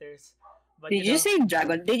chapters. But did you say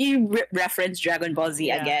Dragon? Did you reference Dragon Ball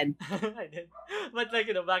Z again? I did. But like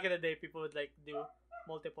back in the day, people would like do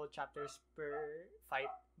multiple chapters per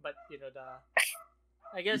fight. But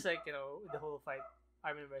I guess like the whole fight,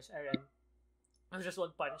 Armin versus Eren, it was just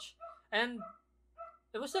one punch, and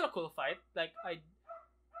it was still a cool fight. Like I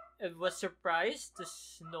was surprised to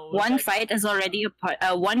know one fight is already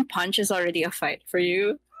one punch is already a fight for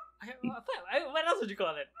you. What else would you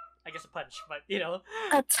call it? I guess a punch, but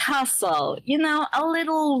a tussle. A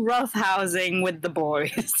little roughhousing with the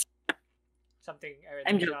boys. Something Eren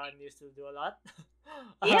and John used to do a lot.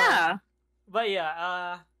 Yeah. But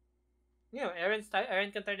yeah,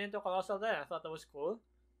 Eren can turn into a colossal then. I thought that was cool.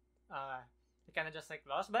 He kind of just like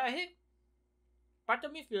lost, but I think part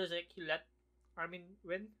of me feels like he let Armin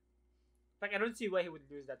win. Like I don't see why he would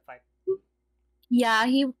lose that fight. Yeah,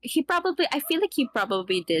 he probably. I feel like he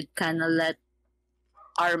probably did kind of let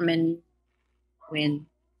Armin win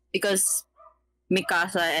because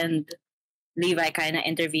Mikasa and Levi kind of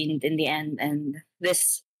intervened in the end, and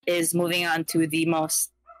this is moving on to the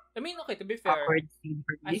most. I mean, okay, to be fair, awkward scene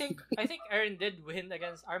for I me. think Eren did win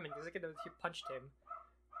against Armin because he punched him,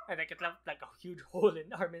 and like it left like a huge hole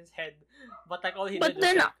in Armin's head. But like all he did was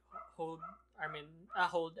like, hold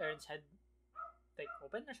Eren's head like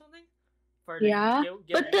open or something for like,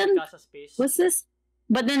 give but then Mikasa space. Was this?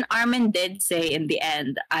 But then Armin did say in the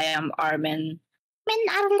end, "I am Armin."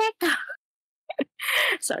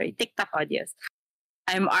 Sorry, TikTok audios.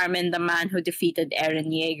 I'm Armin, the man who defeated Eren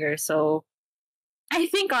Yeager. So I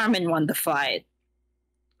think Armin won the fight.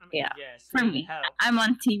 I mean, yes, for me, I'm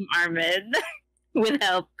on Team Armin with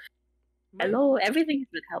help. Hello, everything is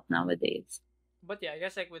with help nowadays. But yeah, I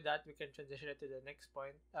guess like with that we can transition it to the next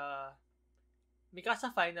point.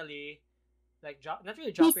 Mikasa finally not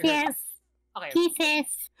really dropping her. Okay.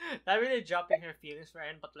 Not really dropping her feelings for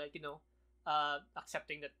Eren, but like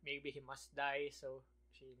accepting that maybe he must die. So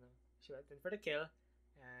she went in for the kill,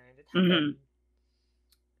 and it happened.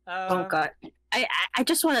 Oh god, I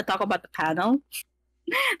just want to talk about the panel,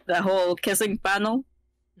 the whole kissing panel.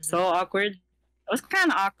 So awkward. It was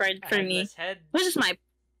kind of awkward for me. Which is my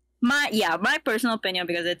personal opinion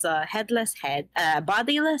because it's a headless head,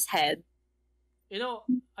 bodiless head.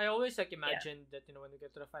 I always imagine that when we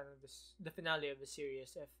get to the finale of the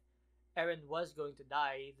series, if Eren was going to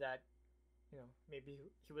die, that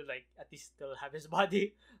maybe he would at least still have his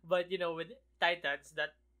body. But with Titans,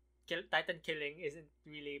 that Titan killing isn't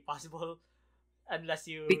really possible unless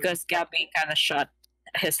you because Gabi kind of shot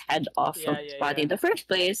his head off from his body in the first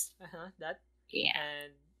place. And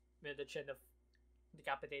the trend of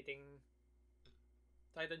decapitating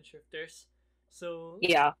Titan shifters. So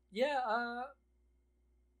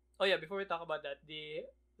before we talk about that,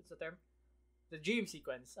 what's the term? The dream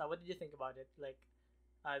sequence. What did you think about it? Like,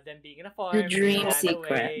 them being in a farm. The dream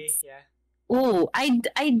sequence. Oh, I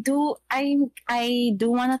do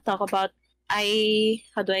want to talk about.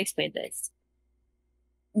 How do I explain this?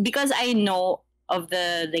 Because I know of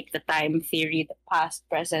the time theory, the past,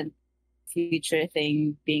 present, future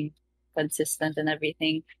thing being consistent and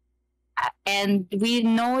everything. And we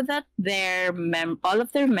know that all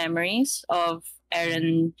of their memories of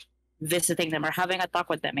Eren visiting them or having a talk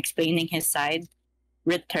with them, explaining his side,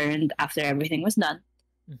 returned after everything was done.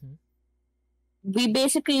 Mm-hmm. We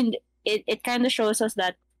basically, it kind of shows us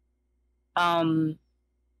that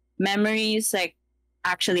memories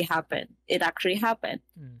actually happen. It actually happened.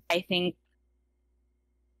 I think,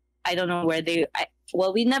 I don't know where we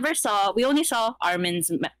only saw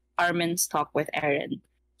Armin's talk with Eren.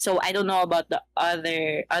 So I don't know about the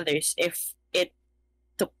others if it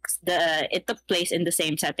took place in the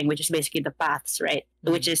same setting, which is basically the paths, right?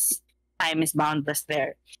 Which is time is boundless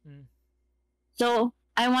there. So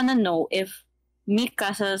I want to know if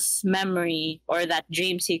Mikasa's memory or that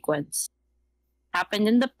dream sequence happened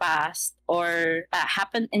in the past or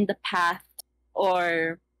happened in the past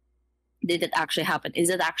or did it actually happen? Is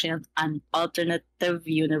it actually an alternative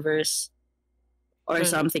universe or 'Cause-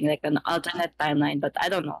 something like an alternate timeline? But I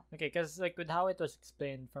don't know. Okay, because like with how it was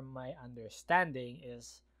explained from my understanding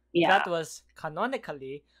is Yeah, that was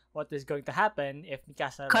canonically what is going to happen if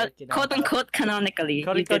Mikasa quote, like, you know, quote unquote canonically.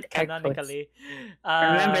 quote You did unquote air quotes. canonically.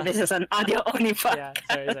 Remember, this is an audio only Yeah,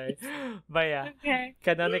 podcast. sorry. But yeah, Okay.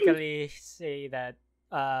 canonically say that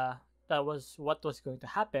that was what was going to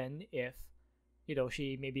happen if, you know,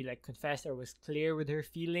 she maybe like confessed or was clear with her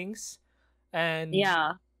feelings. And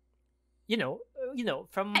Yeah. you know,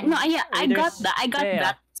 from No, yeah, I got readers- that. I got yeah,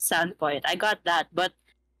 that standpoint. I got that. But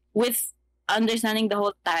with understanding the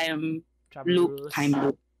whole time travel loop, rules. time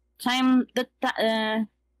loop, the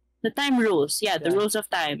time rules. Yeah, the Yeah. rules of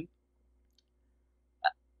time.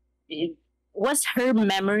 It- was her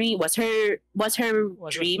memory? Was her Was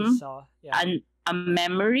what she dream saw. Yeah. a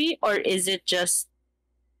memory, or is it just,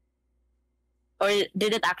 or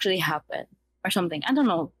did it actually happen or something? I don't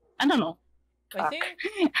know. I don't know. I Fuck. think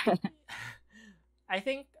I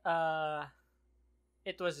think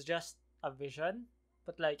it was just a vision,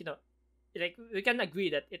 but like, you know, like we can agree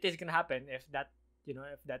that it is gonna happen if that, you know,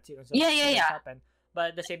 if that sequence of Yeah, events yeah. happen.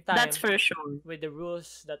 But at the same time, That's for sure. with the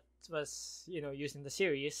rules that was, you know, used in the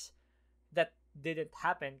series, that didn't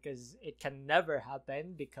happen because it can never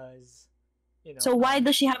happen because, you know. So why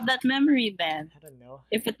does she have that memory then? I don't know.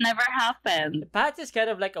 If it never happened. The path is kind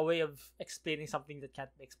of like a way of explaining something that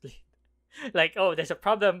can't be explained. Like, oh, there's a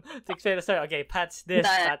problem to explain the story. Okay, Pat's this,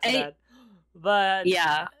 Pat's that. But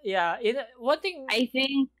Yeah, yeah, one thing I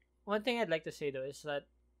think. I'd like to say though is that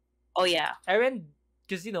Oh yeah. Eren,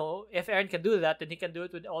 because you know, if Eren can do that, then he can do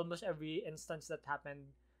it with almost every instance that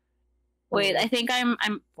happened. Wait, I think I'm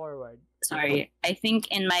forward. sorry. I think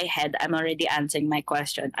in my head I'm already answering my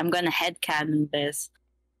question. I'm gonna headcanon this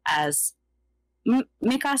as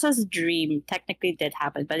Mikasa's dream technically did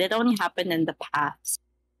happen, but it only happened in the past.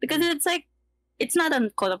 Because it's like, it's not a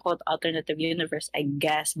quote unquote alternative universe, I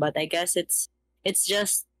guess, but I guess it's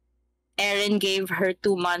just Eren gave her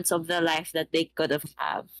 2 months of the life that they could have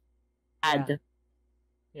had.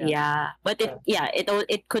 Yeah. But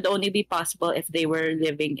it could only be possible if they were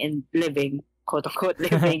living quote unquote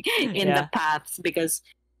living in the paths, because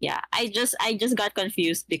I just got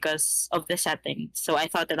confused because of the setting. So I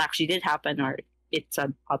thought it actually did happen, or it's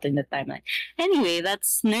an alternate timeline. Anyway,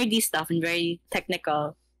 that's nerdy stuff and very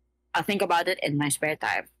technical. I'll think about it in my spare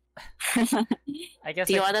time. I guess.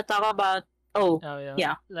 Do you want to talk about? Oh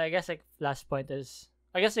yeah. Like, I guess like last point is,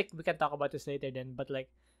 I guess like we can talk about this later then. But like,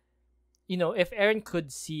 you know, if Eren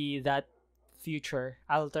could see that future,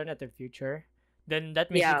 alternative future, then that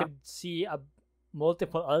means he could see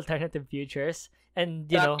multiple alternative futures,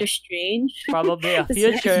 and you Doctor know, Strange. probably a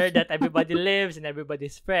future that everybody lives and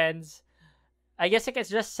everybody's friends. I guess like it's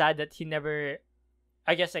just sad that he never,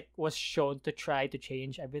 I guess like was shown to try to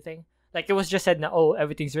change everything. Like it was just said, "No, oh,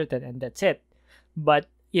 everything's written and that's it." But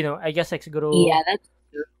you know, I guess like Siguro, that's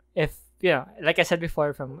true. if you know, like I said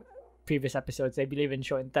before from previous episodes, I believe in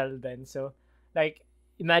show and tell. Then so, like,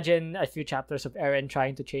 imagine a few chapters of Eren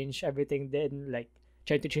trying to change everything. Then like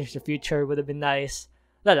trying to change the future would have been nice.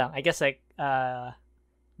 I guess like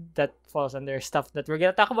that falls under stuff that we're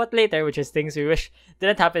gonna talk about later, which is things we wish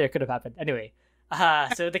didn't happen or could have happened. Anyway,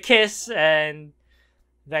 so the kiss and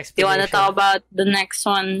the explanation. Do you want to talk about the next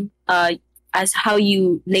one? As how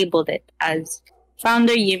you labeled it, as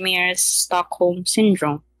Founder Ymir's Stockholm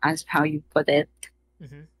Syndrome, as how you put it.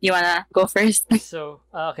 Mm-hmm. You wanna go first? So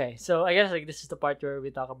okay, so I guess like this is the part where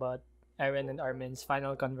we talk about Eren and Armin's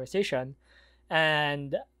final conversation,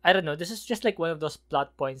 and I don't know, this is just like one of those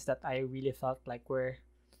plot points that I really felt like were,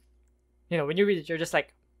 you know, when you read it, you're just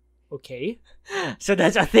like, okay, so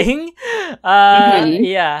that's a thing.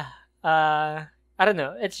 Yeah. I don't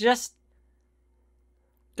know. It's just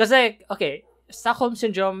because like, okay, Stockholm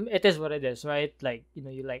syndrome. It is what it is, right? Like, you know,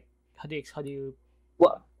 you like how do you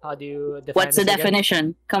What? how do you define What's the this again?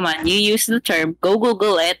 definition? Come on, you use the term. Go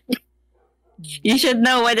Google it. You should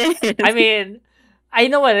know what it is. I mean, I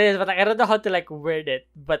know what it is, but like, I don't know how to like word it.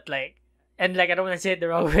 But like, and like I don't want to say it the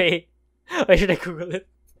wrong way. Why should I Google it?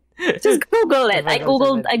 Just Google it. I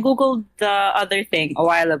googled the other thing a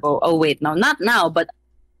while ago. Oh wait, no, not now, but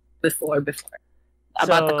before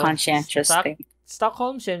about the conscientious thing.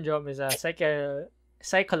 Stockholm syndrome is a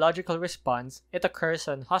psychological response. It occurs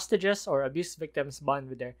when hostages or abuse victims bond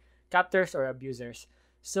with their captors or abusers.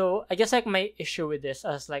 So I guess like my issue with this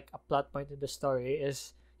as like a plot point in the story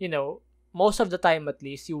is, you know, most of the time at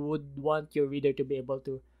least you would want your reader to be able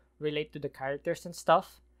to relate to the characters and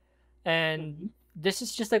stuff. And this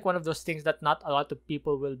is just like one of those things that not a lot of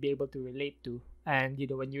people will be able to relate to. And you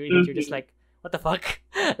know, when you read it, you're just like, what the fuck?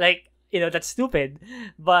 Like, that's stupid.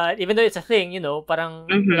 But even though it's a thing, parang a lot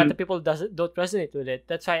Mm-hmm. of people don't resonate with it.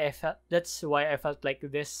 That's why I felt like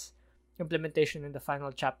this implementation in the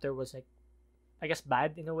final chapter was like, I guess,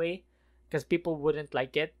 bad in a way, because people wouldn't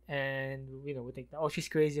like it, and would think, oh, she's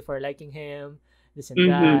crazy for liking him, this and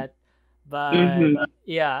Mm-hmm. that. But Mm-hmm.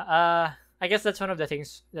 yeah, I guess that's one of the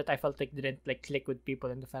things that I felt like didn't like click with people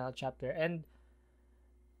in the final chapter. And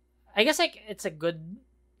I guess like it's a good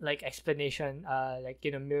like explanation, like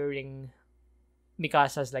mirroring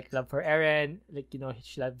Mikasa's like love for Eren, like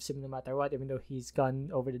she loves him no matter what, even though he's gone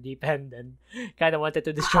over the deep end and kind of wanted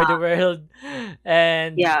to destroy the Uh-huh. world.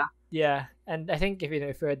 And Yeah. yeah, and I think if you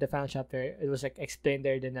read the final chapter, it was like explained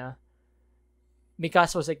there. Then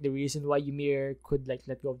Mikasa was like the reason why Ymir could like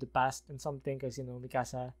let go of the past and something, because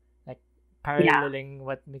Mikasa like Yeah. paralleling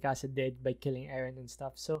what Mikasa did by killing Eren and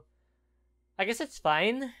stuff. So I guess it's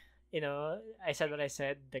fine. I said what I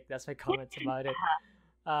said. Like that's my comments about it.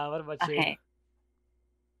 What about you? Okay.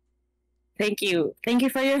 Thank you. Thank you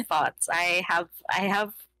for your thoughts. I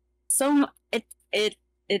have so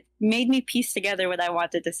it made me piece together what I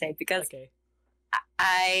wanted to say because Okay.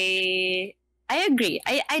 I I agree.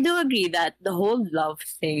 I do agree that the whole love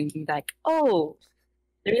thing, like, oh,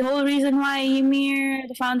 the whole reason why Ymir,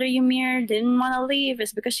 the founder Ymir, didn't want to leave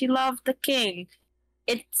is because she loved the king.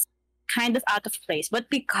 It's kind of out of place. But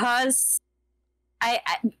because I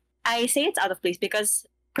I, I say it's out of place because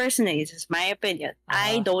personally, this is my opinion.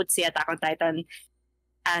 I Uh, don't see Attack on Titan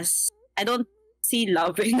as I don't see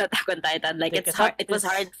love in Attack on Titan. Like like it's hard. It was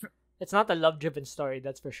hard. it's not a love driven story,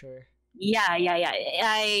 that's for sure. Yeah, yeah, yeah.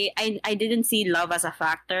 I didn't see love as a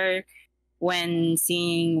factor when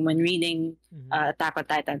reading Mm-hmm. Attack on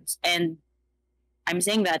Titans, and I'm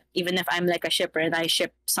saying that even if I'm like a shipper and I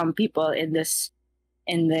ship some people in this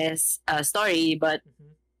story, but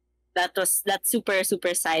Mm-hmm. that's super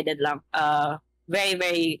sided lang. Very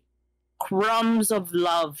very crumbs of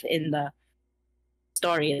love in the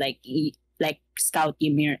story, like Scout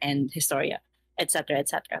Ymir and Historia, etc.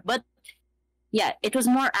 etc. But yeah, it was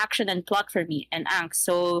more action and plot for me and angst.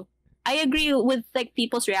 So I agree with like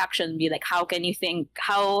people's reaction, be like, how can you think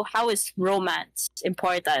how is romance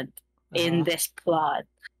important in Uh-huh. this plot?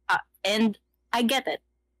 And I get it.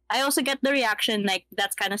 I also get the reaction like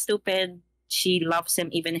that's kind of stupid. She loves him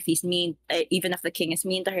even if he's mean, even if the king is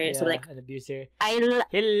mean to her. So Yeah, like an abuser. I He I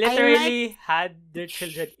like literally had their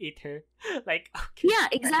children eat her. Like, okay. yeah,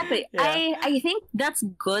 exactly. Yeah. I think that's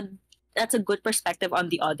good. That's a good perspective on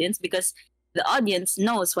the audience because the audience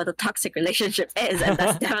knows what a toxic relationship is, and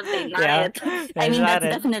that's definitely not Yeah. it. I That's mean, not that's it.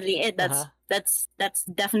 definitely it. Uh-huh. That's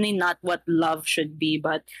definitely not what love should be.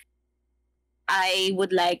 But I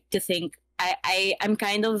would like to think I'm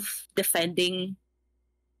kind of defending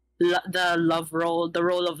the the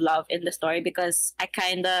role of love in the story because I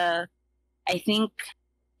think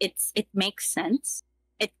it makes sense.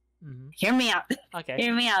 It Mm-hmm. Hear me out. Okay.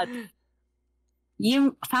 Hear me out.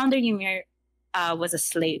 Founder Ymir was a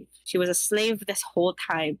slave. She was a slave this whole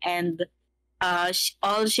time, and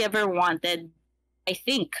all she ever wanted, I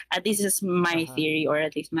think, at least this is my Uh-huh. theory or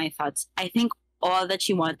at least my thoughts. I think all that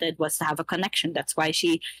she wanted was to have a connection. That's why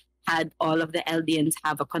she had all of the Eldians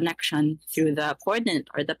have a connection through the coordinate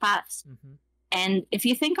or the paths. Mm-hmm. And if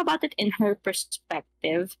you think about it in her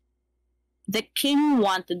perspective, the king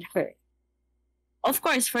wanted her, of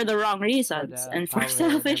course, for the wrong For reasons the and for power and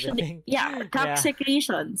selfish, everything. yeah, Yeah. toxic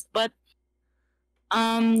reasons. But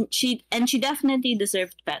she definitely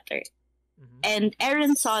deserved better. Mm-hmm. And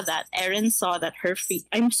Erin saw that. Erin saw that her feet.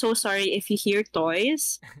 I'm so sorry if you hear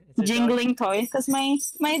toys, It's a dog. jingling toys, because my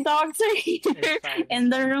dogs are here It's fine. in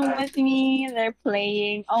It's the fine. room with me. They're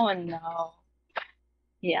playing. Oh no!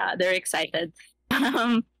 Yeah, they're excited.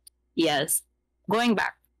 Um, yes. Going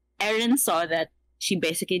back, Erin saw that she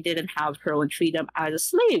basically didn't have her own freedom as a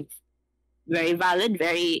slave. Very valid,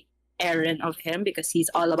 very Erin of him because he's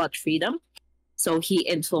all about freedom. So he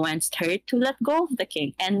influenced her to let go of the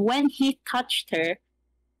king. And when he touched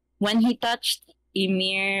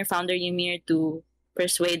Ymir, founder Ymir, to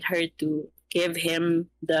persuade her to give him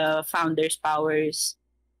the founder's powers,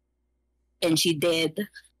 and she did,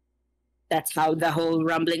 that's how the whole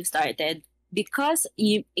rumbling started. Because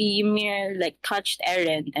Ymir like touched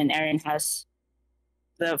Eren, and Eren has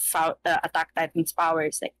the Attack Titan's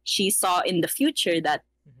powers. Like she saw in the future that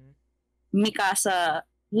Mm-hmm. Mikasa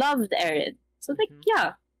loved Eren. So like Mm-hmm.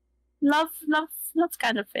 yeah, love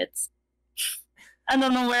kind of fits. I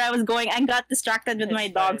don't know where I was going. I got distracted with my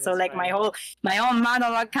It's dog, fine. so It's like fine. my whole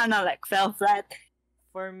monologue kind of like fell flat.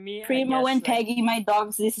 For me, I Primo guess and like Peggy, my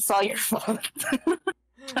dogs, this is all your fault.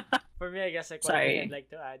 for me, I guess like one thing I'd Sorry. like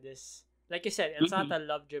to add is, like you said, it's not Mhm. a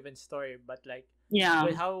love-driven story, but like Yeah.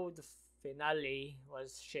 with how finale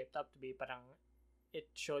was shaped up to be, parang it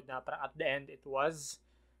showed na parang at the end it was,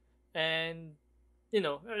 and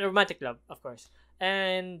romantic love, of course,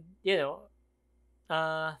 and it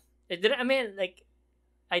didn't. I mean, like,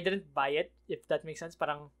 I didn't buy it, if that makes sense.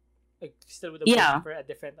 Parang I still would have pushed Yeah, for a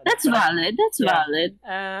different. that's But valid. That's yeah, valid.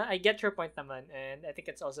 I get your point, naman, and I think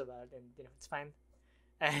it's also valid, and it's fine.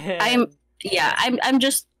 I'm And yeah.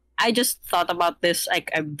 yeah, I just thought about this. Like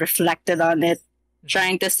I reflected on it, mhm.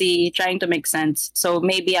 trying to make sense. So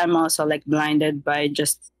maybe I'm also like blinded by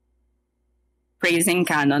just praising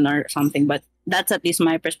canon or something. But that's at least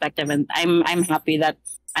my perspective, and I'm happy that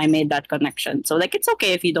I made that connection. So like it's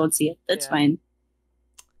okay if you don't see it. That's Yeah. fine.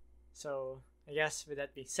 So I guess with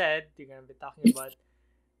that being said, you're gonna be talking about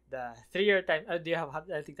the 3 year time. Do you have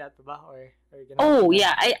anything to add pa ba, or are you gonna Oh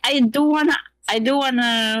yeah, I do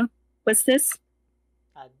wanna what's this?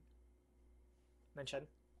 add mention?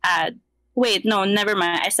 Add. Wait, no, never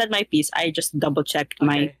mind. I said my piece. I just double checked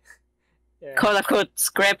my Okay. Yeah. quote unquote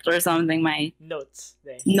script or something, my Notes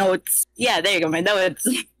there. notes. Yeah, there you go, my notes.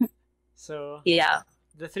 So Yeah.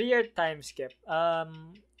 the 3 year time skip.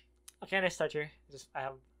 Can I start here? Just I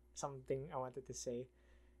have something I wanted to say.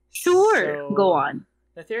 Sure. Go So on.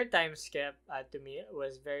 the 3 year time skip, to me,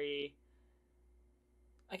 was very.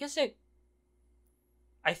 I guess, like,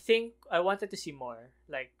 I think I wanted to see more,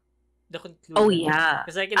 like, the conclusion. Oh yeah.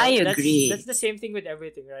 Because, like, I that's agree. the same thing with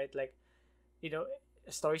everything, right? Like,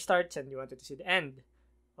 a story starts and you wanted to see the end.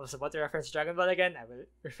 I was about to reference Dragon Ball again. I will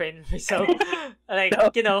refrain myself. Like,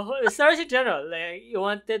 No. stories in general. Like, you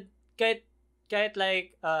wanted kahit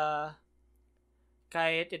like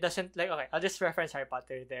kahit it doesn't, like, okay, I'll just reference Harry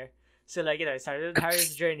Potter there. So, like, it started with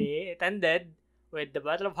Harry's journey. It ended with the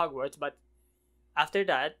Battle of Hogwarts, but after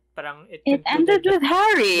that, parang it It ended concluded. with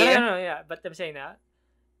Harry. No, yeah. But I'm saying na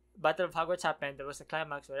Battle of Hogwarts happened. There was the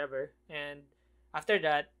climax, whatever, and after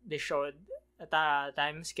that, they showed a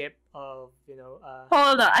time skip of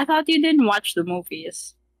Hold on. I thought you didn't watch the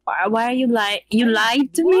movies. Why are you you I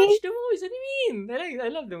lied to me? watched the movies. What do you mean? I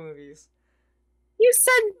love the movies. You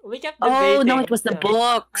said We kept oh no, debating. it was the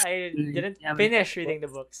books. I didn't Yeah, we finish got the reading the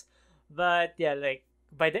books. books, but yeah, like,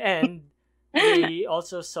 by the end, we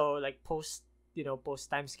also saw, like, post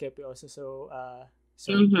time skip. We also saw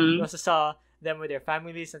we Mm-hmm. also saw them with their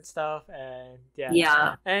families and stuff, and yeah.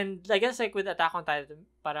 Yeah. And I guess, like, with Attack on Titan,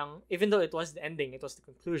 parang even though it was the ending, it was the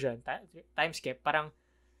conclusion, time skip, parang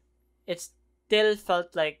it still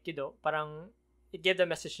felt like, parang it gave the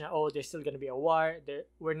message na, oh, there's still gonna be a war.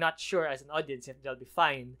 We're not sure as an audience if they'll be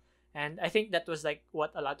fine. And I think that was, like,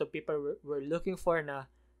 what a lot of people were looking for, na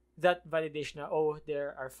that validation na, oh, they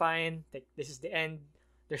are fine. Like, this is the end.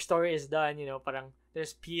 Their story is done. Parang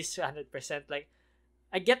there's peace 100%. Like,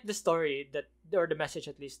 I get the story or the message,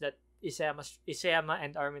 at least, that Isayama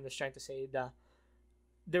and Armin was trying to say, that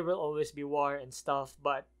there will always be war and stuff,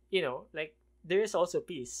 but like, there is also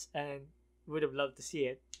peace, and would have loved to see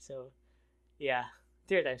it. So yeah,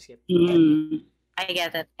 3 year time skip. Mm, I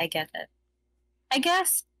get it. I get it. I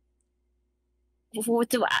guess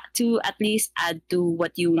to at least add to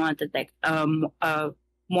what you wanted, like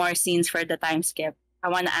more scenes for the time skip. I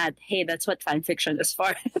want to add, hey, that's what fan fiction is for.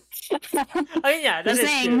 I mean, yeah, that Just is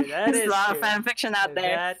saying, true. That there's a is lot of true. fan fiction out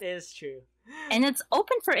there, That is true. and it's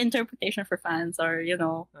open for interpretation for fans, or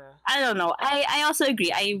I don't know. I also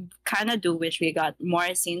agree. I kind of do wish we got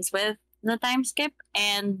more scenes with the time skip,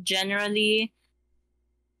 and generally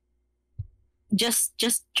just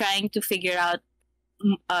trying to figure out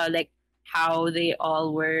like how they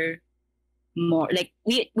all were more like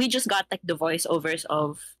we just got like the voiceovers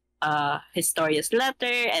of Historia's letter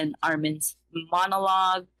and Armin's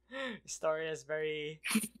monologue. Story is very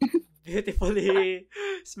beautifully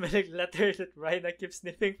smelling letter that Rhina keeps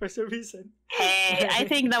sniffing for some reason. Hey, I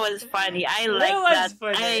think that was funny. I That like was that.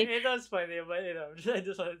 funny. It was funny, but I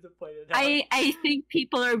just wanted to point it out. I think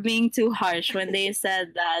people are being too harsh when they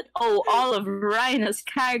said that, oh, all of Rhino's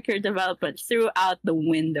character development threw out the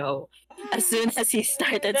window as soon as he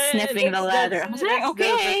started sniffing the leather. I was like, That's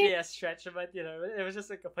definitely okay, a stretch, but it was just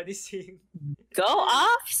like a funny scene. go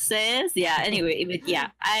off, sis. Yeah. Anyway, but yeah,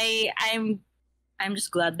 I'm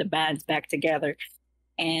just glad the band's back together,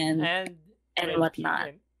 and And with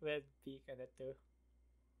whatnot. with Peak in it too.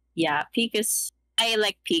 Yeah, Peak is. I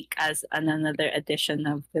like Peak as another addition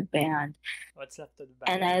of the band, What's left of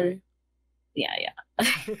the and band? yeah.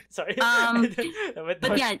 Sorry.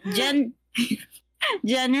 But yeah,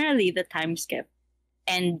 generally the time skip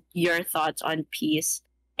and your thoughts on Peace,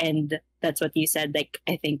 and that's what you said. Like,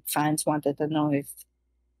 I think fans wanted to know if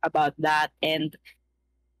about that, and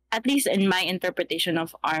at least in my interpretation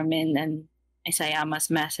of Armin and Isayama's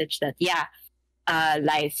message, that yeah,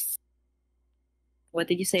 life What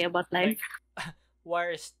did you say about life? Like, war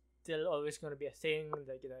is still always gonna be a thing.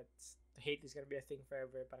 Like, hate is gonna be a thing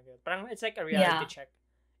forever. Parang it's like a reality Yeah. check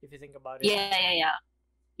if you think about it.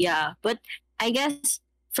 Yeah. But I guess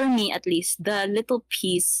for me, at least, the little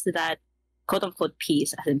piece that quote unquote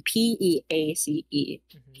piece, as in PEACE,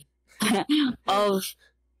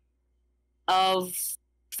 of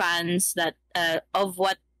fans that of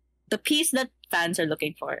what the piece that fans are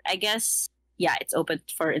looking for. I guess it's open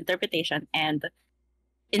for interpretation, and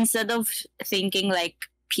instead of thinking like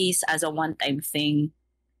peace as a one-time thing,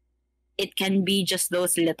 it can be just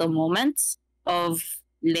those little moments of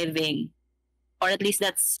living, or at least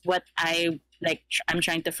that's what I'm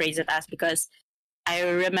trying to phrase it as, because I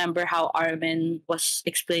remember how Armin was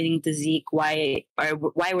explaining to Zeke why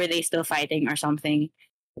were they still fighting or something.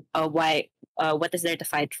 Why what is there to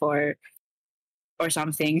fight for or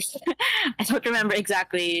something. I don't remember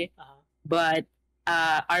exactly, but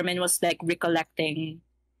Armin was like recollecting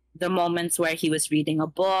the moments where he was reading a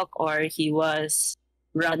book or he was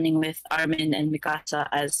running with Armin and Mikasa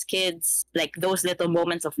as kids, like those little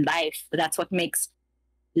moments of life. That's what makes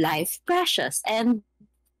life precious. And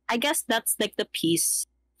I guess that's like the piece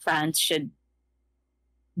fans should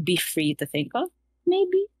be free to think of,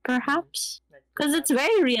 maybe, perhaps. Because it's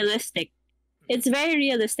very realistic. It's very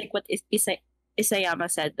realistic what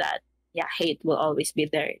Isayama said, that, hate will always be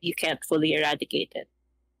there. You can't fully eradicate it.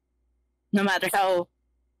 No matter how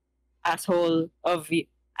asshole,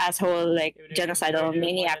 like, genocidal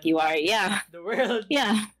maniac you are. Yeah. The world.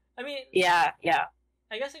 Yeah. I mean. Yeah.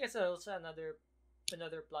 I guess also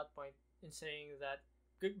another plot point in saying that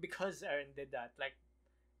because Eren did that, like,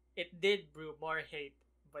 it did brew more hate,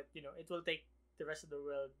 but it will take the rest of the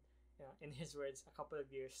world, in his words, a couple of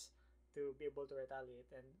years to be able to retaliate.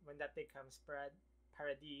 And when that day comes,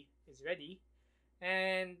 Paradis is ready,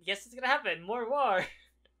 and yes, it's gonna happen, more war.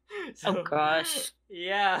 So, oh gosh.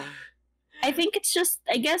 Yeah. I think it's just,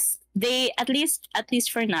 I guess they, at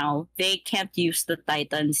least for now, they can't use the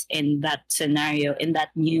Titans in that scenario, in that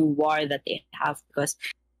new war that they have, because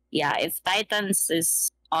if Titans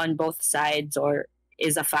is on both sides or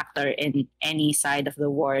is a factor in any side of the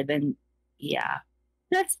war, then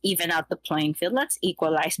let's even out the playing field. Let's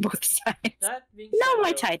equalize both sides. That being no said,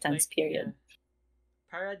 more Titans, like, period.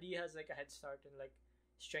 Paradis has like a head start in like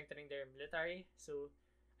strengthening their military, so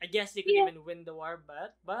I guess they could even win the war,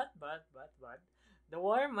 but the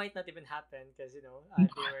war might not even happen because they were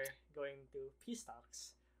going to peace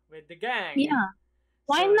talks with the gang. Yeah,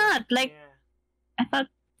 why not? Like, I thought.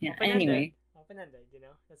 Yeah. Anyway, open-ended.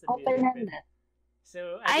 That's a open-ended.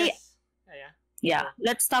 So I guess,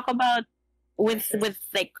 let's talk about with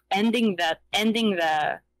like ending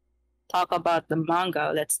the talk about the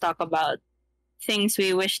manga. Let's talk about things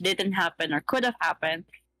we wish didn't happen or could have happened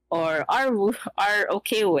or are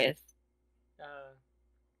okay with.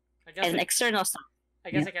 I guess external stuff. I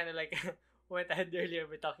guess I kind of like went ahead earlier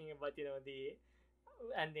with talking about the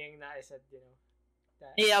ending. That I said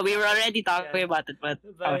that, we were already talking about it, but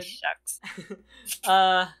oh shucks.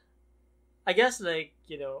 I guess like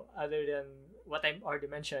other than what I already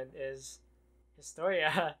mentioned is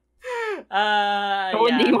Historia.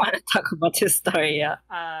 What do you want to talk about Historia?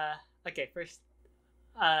 Okay, first,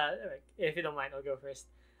 if you don't mind, I'll go first.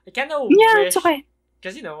 I kind of it's okay.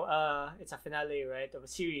 Because it's a finale, right, of a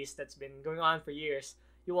series that's been going on for years.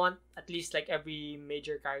 You want at least like every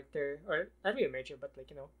major character, or not really major, but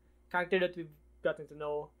like character that we've gotten to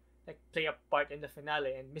know, like play a part in the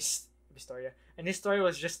finale. And Miss Historia, and Historia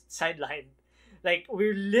was just sidelined. Like,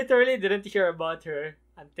 we literally didn't hear about her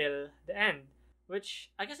until the end, which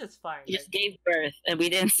I guess it's fine. She just gave birth, and we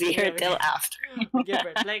didn't see her till after. We gave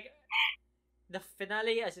birth. Like, the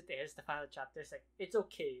finale as it is, the final chapter is like, it's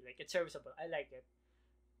okay. Like, it's serviceable. I like it.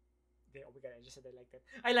 Oh my god, I just said I liked it.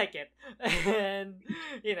 I like it. And,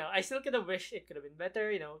 I still could have wished it could have been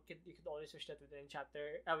better. You could always wish that with any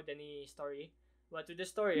chapter, with any story. But with the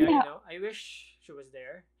story, I wish she was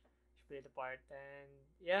there. She played the part.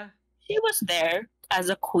 And, she was there as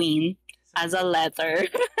a queen, as a letter.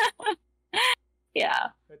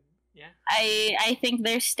 But, I think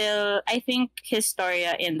there's still, I think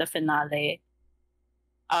Historia in the finale,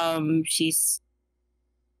 she's,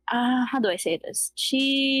 how do I say this?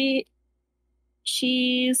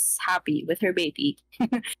 She's happy with her baby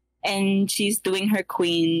and she's doing her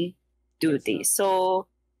queen duty. So,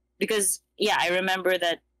 because, I remember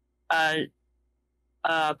that,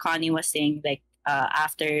 Connie was saying, like,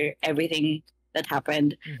 after everything that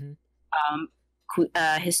happened,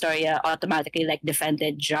 Historia automatically like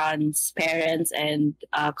defended John's parents and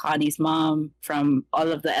Connie's mom from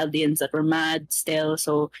all of the Eldians that were mad still.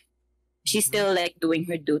 So she's still like doing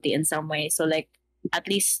her duty in some way. So like at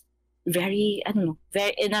least very, I don't know,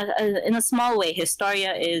 very in a small way.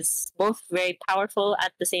 Historia is both very powerful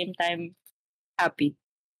at the same time happy,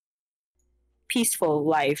 peaceful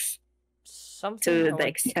life Something to I the want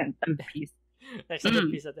extent of peace.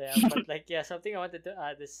 extended piece that I have, but like yeah, something I wanted to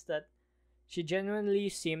add is that she genuinely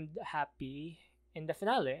seemed happy in the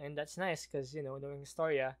finale, and that's nice because knowing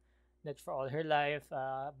Historia, that for all her life,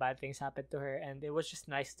 bad things happened to her, and it was just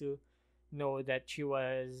nice to know that she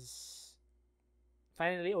was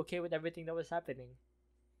finally okay with everything that was happening.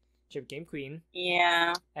 She became queen,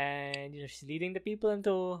 Yeah. and she's leading the people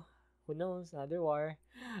into who knows another war.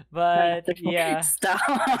 No, But not yeah, stop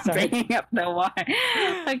sorry. bringing up the war.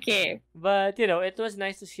 Okay. But it was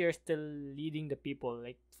nice to see her still leading the people,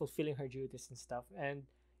 like fulfilling her duties and stuff. And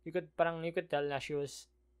you could tell that she was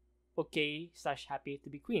okay slash happy to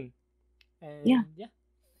be queen. Yeah. And yeah,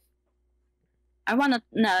 I want to,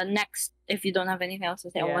 next, if you don't have anything else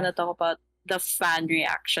to say, I want yeah. to talk about the fan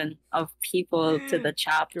reaction of people to the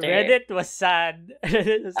chapter. Reddit was sad.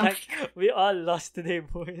 It was Oh my like we all lost today,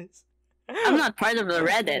 boys. I'm not part of the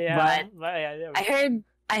Reddit, Yeah, but but yeah,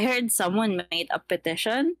 I heard someone made a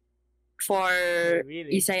petition for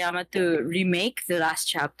really, Isayama to remake the last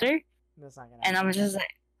chapter, that's not gonna and I'm happen. just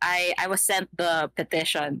like, I was sent the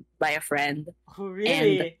petition by a friend, Oh, and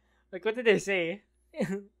really? Like, what did they say?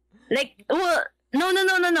 like, well, no,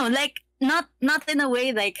 like not in a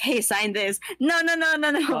way like, hey, sign this. No.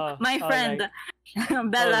 My friend Like, oh,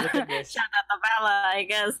 Bella, look at this. shout out to Bella, I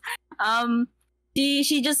guess.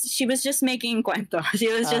 She was just making cuento. She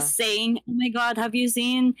was Uh, just saying, "Oh my God, have you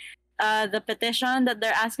seen the petition that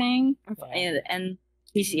they're asking?" yeah. And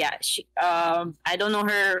she I don't know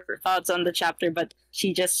her thoughts on the chapter, but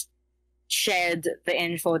she just shared the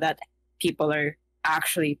info that people are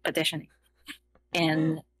actually petitioning.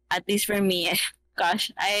 And at least for me,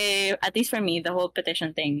 gosh, at least for me, the whole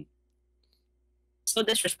petition thing, so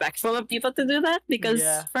disrespectful of people to do that, because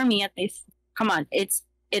Yeah. for me at least, come on, it's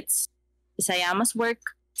Isayama's work,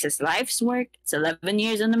 it's his life's work. It's 11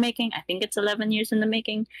 years in the making. I think it's 11 years in the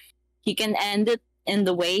making. He can end it in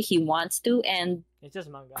the way he wants to, and It's just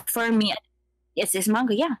manga. for me, it's his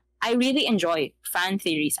manga. Yeah, I really enjoy fan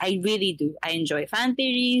theories. I really do. I enjoy fan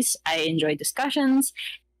theories. I enjoy discussions.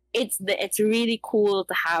 It's really cool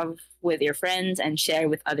to have with your friends and share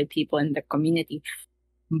with other people in the community.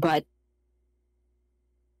 But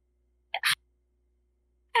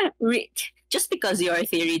just because your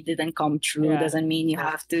theory didn't come true Yeah. doesn't mean you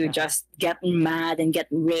have to just get mad and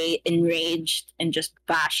get enraged and just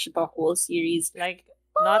bash the whole series. Like,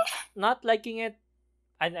 not liking it.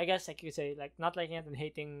 I guess like you say, like not liking it and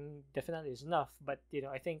hating definitely is enough. But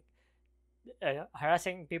I think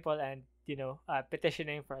harassing people and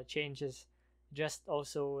petitioning for a change is just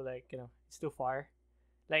also like it's too far.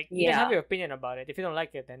 Like you can have Yeah. your opinion about it. If you don't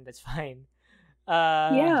like it, then that's fine.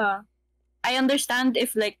 Yeah. I understand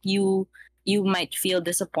if like you might feel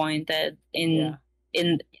disappointed Yeah.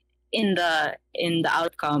 in in the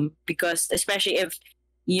outcome, because especially if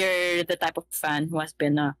you're the type of fan who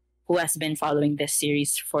has been following this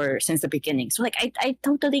series for since the beginning. So like I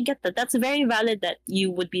totally get that. That's very valid that you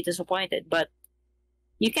would be disappointed, but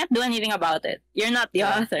you can't do anything about it. You're not the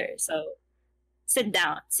Yeah. author, so sit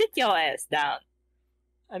down. Sit your ass down.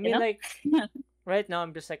 I You mean, know? like right now,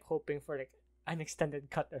 I'm just like hoping for like an extended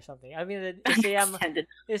cut or something. I mean, Isayama, Extended.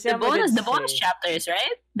 Isayama did The bonus say, chapters,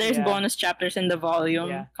 right? There's Yeah. bonus chapters in the volume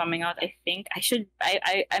Yeah. coming out. I think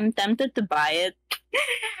I'm tempted to buy it,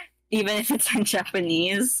 even if it's in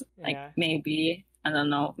Japanese. Like Yeah. maybe, I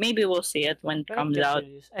don't know. Maybe we'll see it when it When it comes gets out.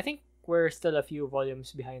 released. I think we're still a few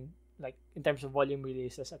volumes behind, like in terms of volume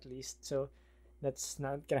releases at least. So that's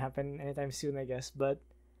not gonna happen anytime soon, I guess. But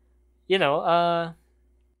you know,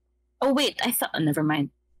 Oh wait, I thought. Oh, never mind.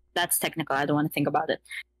 That's technical. I don't want to think about it.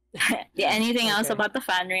 Yeah, anything else Okay. about the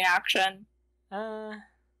fan reaction?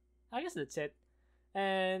 I guess that's it.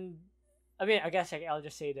 And I mean, I guess like, I'll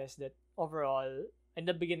just say this, that overall, in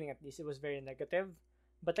the beginning at least, it was very negative.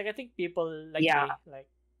 But like I think people like Yeah. me, like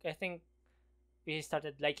I think we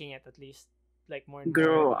started liking it at least, like more and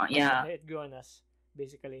Grew. more. Yeah. It grew on us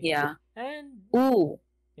basically. Yeah. And Ooh.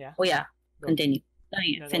 yeah, Oh yeah. go. Continue. Oh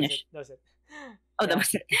yeah. No, Finish. that was it. Oh, that Yeah.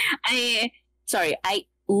 was it. I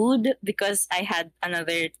oohed because I had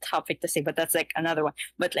another topic to say, but that's like another one.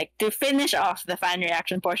 But like to finish off the fan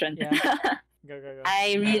reaction portion, Yeah. Go.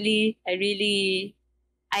 I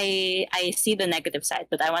see the negative side,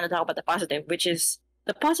 but I want to talk about the positive, which is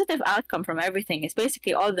the positive outcome from everything is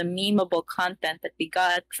basically all the memeable content that we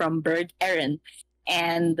got from Bird Aaron.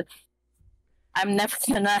 And I'm never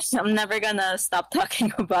gonna stop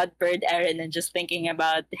talking about Bird Aaron and just thinking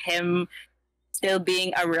about him still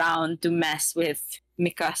being around to mess with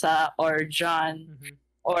Mikasa or John. Mhm.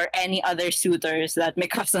 or any other suitors that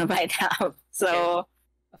Mikasa might have. So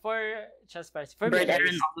For just for me Bird at Eren,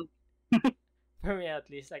 least, for me at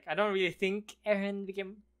least, like I don't really think Eren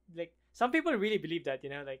became like some people really believe that,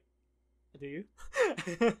 like, do you?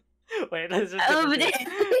 Wait, that's just oh, different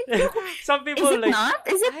thing. Some is people it like not?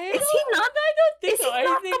 Is it? Is he not? I don't think Is so. he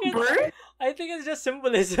not the bird? I think it's just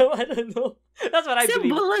symbolism. I don't know. That's what I believe.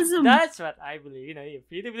 Symbolism. That's what I believe. You're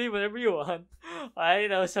free to believe whatever you want. I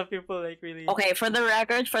know some people like really. Okay, for the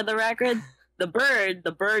record, the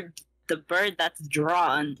bird that's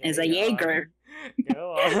drawn is a Jaeger.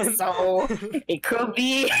 Go on. So it could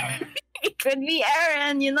be, it could be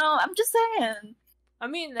Eren. I'm just saying. I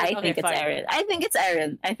mean, I think it's Eren. I think it's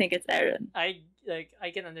Eren. I think it's Eren. I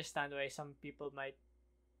can understand why some people why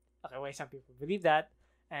some people believe that,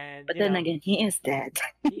 and but then again, he is dead.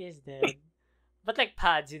 He is dead. But like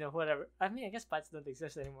pads, whatever. I mean, I guess pads don't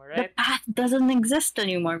exist anymore, right? The path doesn't exist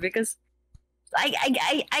anymore because I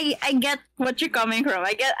get what you're coming from.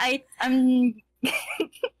 I'm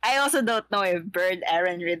I also don't know if Bird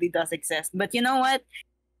Eren really does exist. But you know what?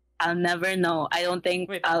 I'll never know. I don't think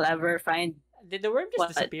I'll ever find. Did the worm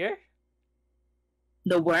just disappear?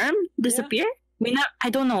 The worm disappear? Yeah. I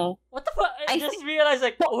don't know. What the fuck? I just realized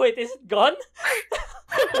like, wait, is it gone?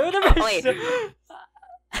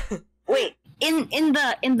 Wait. In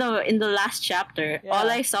the last chapter, all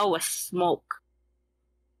I saw was smoke.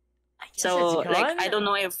 So like I don't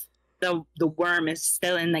know if the worm is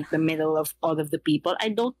still in like the middle of all of the people. I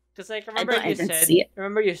don't. Because like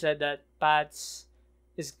remember you said that Pats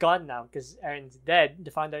is gone now because Eren's dead.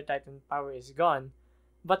 The Founder Titan power is gone.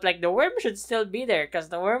 But like the worm should still be there because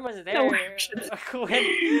the worm was there. When,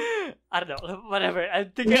 I don't know, whatever.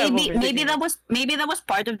 I'm thinking maybe that was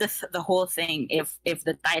part of the whole thing. If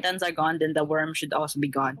the Titans are gone, then the worm should also be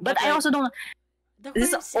gone. But I also don't.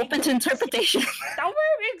 This is open to interpretation. The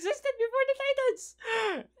worm existed before the Titans.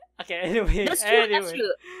 Okay, anyway. That's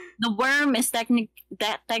true. The worm is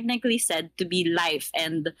technically said to be life,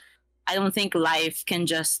 and I don't think life can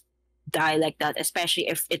just die like that, especially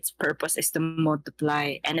if its purpose is to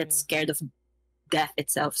multiply and it's scared of death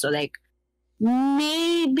itself. So like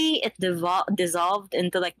maybe it dissolved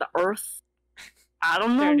into like the earth. I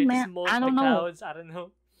don't know, man. I don't know. Clouds. I don't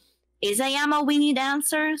know. Isayama, we need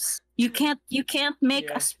answers. You can't make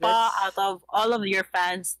a spa out of all of your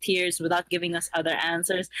fans' tears without giving us other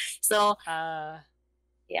answers. So yeah.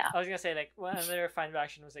 I was gonna say like one other fan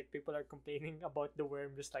reaction was like people are complaining about the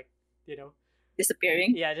worm just like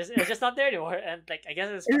disappearing. Yeah, it's just not there anymore, and like I guess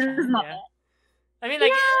it's not. Yeah. I mean,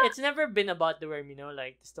 like it's never been about the worm,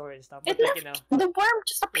 like the story and stuff. But the worm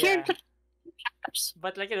just appeared. Yeah.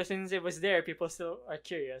 But like since it was there, people still are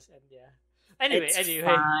curious, and Anyway,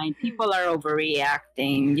 fine. People are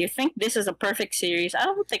overreacting. You think this is a perfect series? I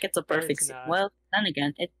don't think it's a perfect series. Well, then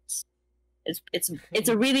again, it's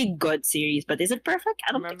a really good series, but is it perfect?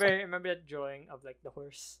 I don't remember that drawing of like the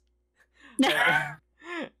horse. But yeah.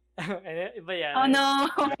 Oh no.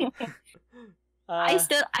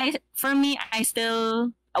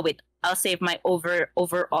 Oh wait, I'll save my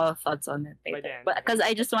overall thoughts on it later. But because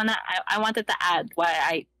I wanted to add why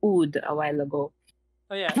I oohed a while ago.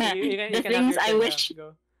 Oh yeah, you can things I wish.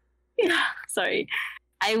 Go. Sorry,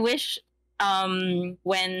 I wish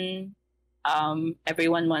when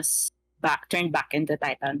everyone was turned back into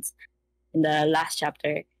Titans in the last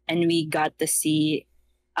chapter, and we got to see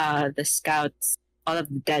the scouts, all of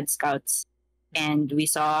the dead scouts, and we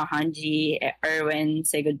saw Hanji, Erwin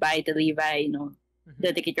say goodbye to Levi.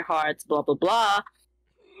 Dedicate your hearts, blah blah blah.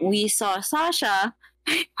 We saw Sasha.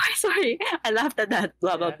 Sorry, I laughed at that.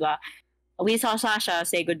 Blah blah blah. We saw Sasha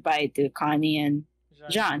say goodbye to Connie and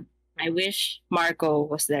John. I wish Marco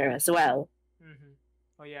was there as well. Mm-hmm.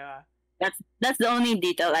 Oh yeah. That's the only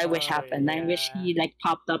detail I wish happened. Yeah. I wish he like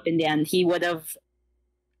popped up in the end. He would have.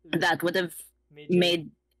 That would have made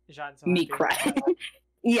me cry.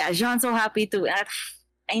 Yeah, Jean's so happy too.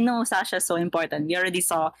 I know Sasha's so important. We already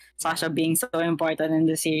saw Sasha being so important in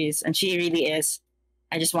the series, and she really is.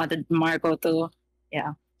 I just wanted Marco to,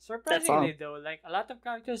 Surprisingly though, like a lot of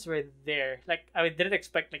characters were there. Like I didn't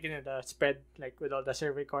expect like the spread like with all the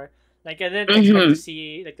survey core. Like I didn't expect to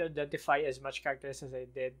see like to identify as much characters as I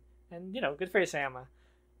did. And good for Isayama.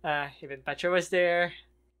 Even Petra was there.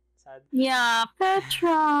 Sad. Yeah,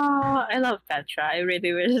 Petra. I love Petra. I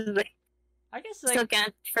really wish I guess still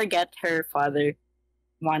can't forget her father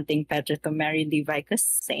wanting Petra to marry Levi, cause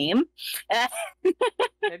same. I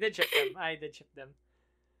did ship them.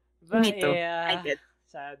 But, me too. Yeah, I did.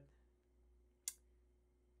 Sad.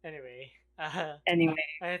 Anyway. I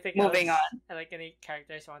think moving on. Like any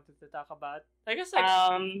characters I wanted to talk about. I guess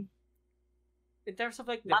like in terms of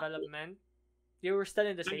like development, they were still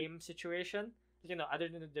in the same situation. other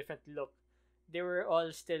than a different look, they were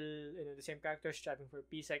all still the same characters striving for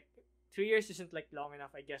peace. Like 3 years isn't like long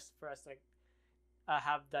enough, I guess, for us like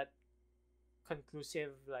have that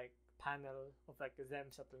conclusive like panel of like them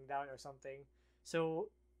settling down or something. So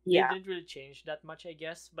they Yeah. didn't really change that much, I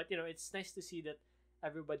guess. But it's nice to see that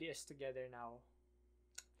everybody is together now.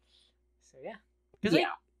 So yeah, because like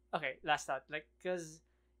Yeah. okay, last thought, like because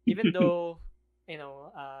even though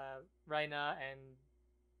Raina and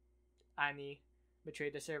Annie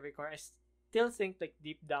betrayed the Survey Corps, I still think like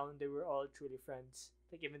deep down they were all truly friends.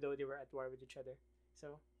 Like even though they were at war with each other.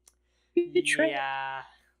 So Betrayed. yeah,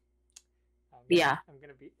 Yeah. I'm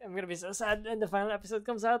gonna be so sad when the final episode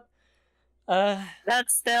comes out.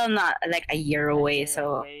 That's still not like a year A away, year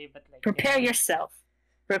so away, but like prepare yeah. yourself.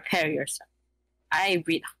 Prepare yourself. I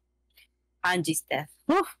read Anji's death.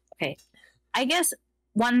 Whew. Okay. I guess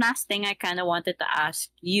one last thing I kind of wanted to ask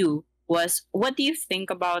you was, what do you think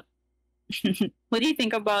about what do you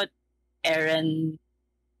think about Eren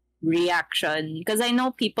reaction? Because I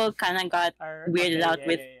know people kind of got weirded Okay, out yeah,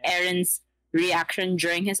 with yeah, yeah. Eren's reaction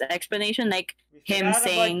during his explanation, like We him forgot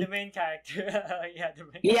saying, about the main character. Yeah, the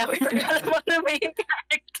main "Yeah, we character. forgot about the main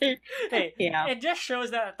character." Hey, Yeah, it just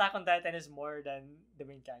shows that Attack on Titan is more than the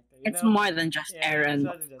main character. it's more than just Yeah, Eren, it's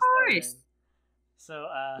more of than just course. Eren. So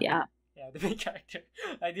Yeah, yeah, the main character.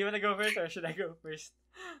 Do you want to go first or should I go first?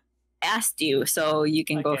 asked you, so you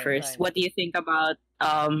can go Okay, first. fine. What do you think about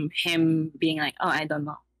him being like, "Oh, I don't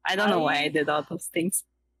know. I don't know why I did all those things."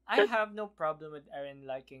 I have no problem with Eren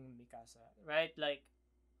liking Mikasa, right? Like,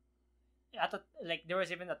 I thought like there was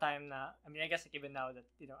even a time na I mean I guess like even now that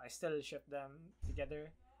I still ship them together.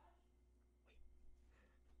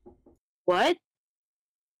 What?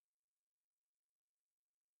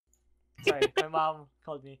 Sorry, my mom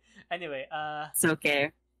called me. Anyway, It's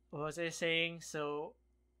okay. what was I saying? So,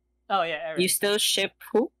 oh yeah, Eren. You still ship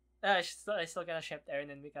who? I still kind of shipped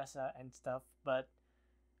Eren and Mikasa and stuff, but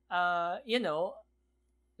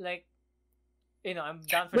like I'm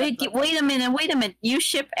down for Wait, that. wait a minute. Wait a minute. You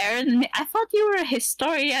ship Eren? I thought you were a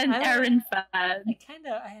historian I- Eren fan.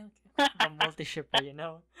 I'm a multi shipper,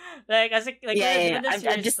 like as like Yeah. when this I'm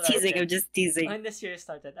year just teasing. I'm started- just teasing. When this year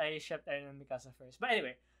started, I shipped Eren and Mikasa first. But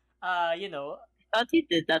anyway, Thought you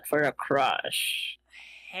did that for a crush.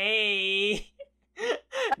 hey,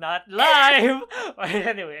 not live.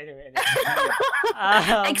 Anyway.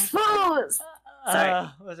 Exposed. Sorry.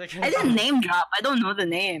 What was I gonna I didn't say? name drop. I don't know the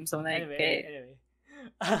name, so like, Anyway.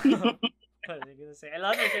 What was I gonna say? I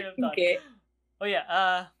lost my train of thought. okay. Oh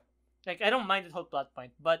yeah. Like I don't mind the whole plot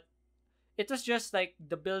point, but it was just like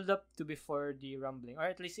the build up to before the rumbling, or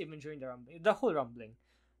at least even during the rumbling, the whole rumbling.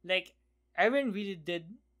 Like Eren really did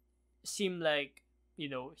seem like he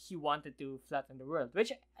wanted to flatten the world, which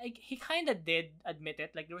he kind of did admit it.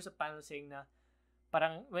 Like there was a panel saying na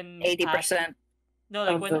parang when 80%. no,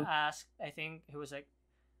 like of when the- asked, I think he was like,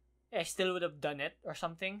 I still would have done it or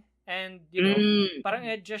something. And parang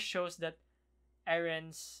it just shows that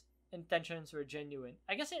Eren's intentions were genuine.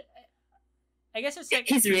 I guess it's like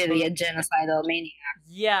He's really a people- genocidal maniac.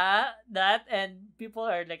 yeah, that, and people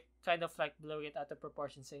are like kind of like blowing it out of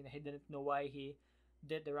proportion, saying that he didn't know why he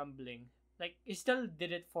did the rumbling. Like he still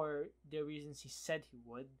did it for the reasons he said he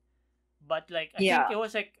would, but like I Yeah. think it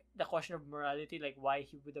was like the question of morality, like why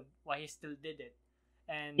he still did it,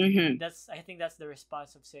 and Mhm. I think that's the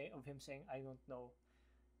response of him saying I don't know,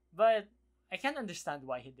 but I can't understand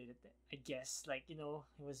why he did it. I guess like he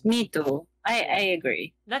was Me too. I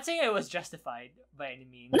agree. not saying it was justified by any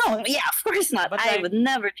means. No, yeah, of course not. But I like- would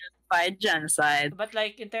never justify genocide. But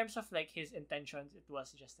like in terms of like his intentions, it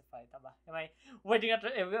was justified. Tama? Am I wording it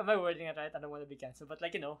right? I don't want to be canceled, but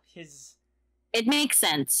like his It makes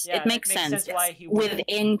sense. Yeah, it makes sense. why he would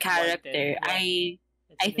Within character. wanted,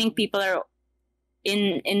 yeah. I think people are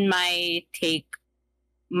in my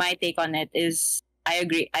take on it is I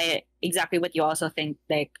agree. I exactly what you also think.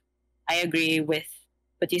 Like I agree with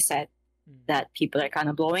what you said, that people are kind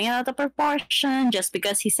of blowing it out of proportion just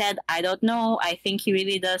because he said I don't know. I think he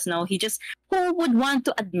really does know. Who would want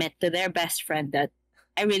to admit to their best friend that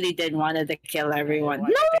I really did wanted to kill everyone?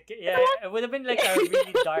 No. It would have been like a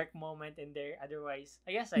really dark moment in there. Otherwise,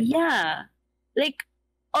 I guess Yeah. Like,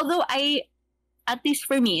 although at least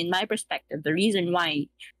for me, in my perspective, the reason why,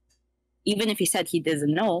 even if he said he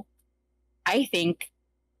doesn't know, I think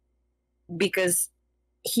because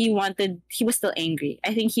he was still angry.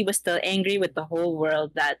 I think he was still angry with the whole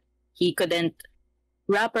world that he couldn't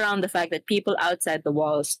wrap around the fact that people outside the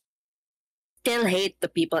walls still hate the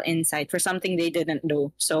people inside for something they didn't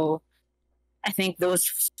do. So I think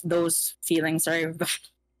those feelings are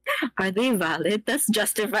they valid? That's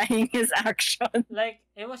justifying his action. like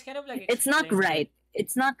it was kind of like It's not explained right.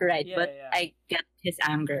 it's not right, Yeah, but yeah. I get his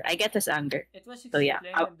anger. I get his anger. It was So yeah,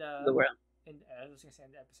 explained out in of the world. I was gonna say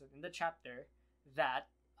in the episode in the chapter that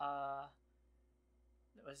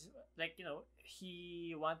it was like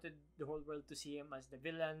he wanted the whole world to see him as the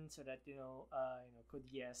villain so that could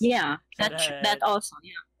guess Yeah, so that that also.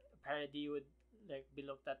 Yeah, Parody would like be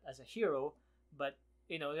looked at as a hero, but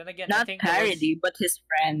then again I not think there was parody, but his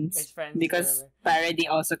friends, his friends because whatever. parody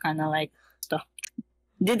also kind of like stop.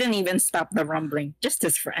 Didn't even stop the rumbling. Just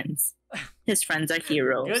his friends. His friends are Good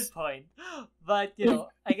heroes. point. But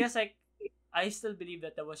I guess like I still believe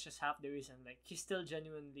that was just half the reason. Like he still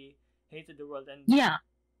genuinely hated the world, and Yeah,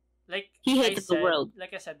 he hated the world.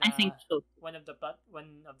 like I said, I think so. one of the plot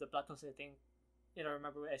holes, I think,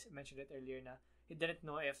 remember I mentioned it earlier. Na he didn't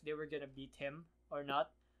know if they were gonna beat him or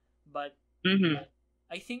not, but Mm-hmm.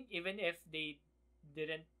 I think even if they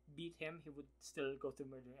didn't beat him, he would still go to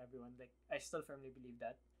murdering everyone. Like I still firmly believe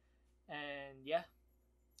that, and yeah,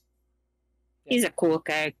 He's a cool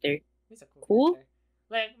character. he's a cool Cool. character.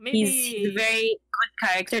 Like He's a maybe very good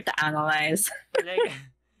character to analyze. like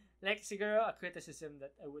like siguro a criticism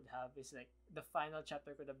that I would have is like the final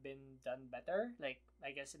chapter could have been done better. Like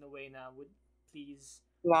I guess in a way now would please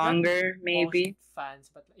not Longer, maybe. most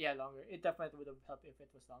fans, but yeah, longer. It definitely would have helped if it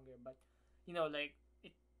was longer. But like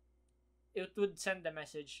it would send the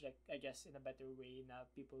message like I guess in a better way. Now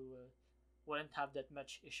people wouldn't have that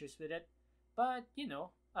much issues with it. But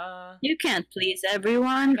You can't please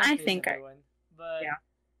everyone. can't I please think everyone. But yeah.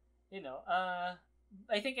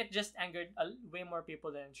 I think it just angered way more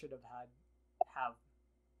people than it should have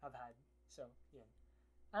have had. So yeah.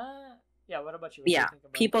 Yeah. What about you? What do you Yeah, think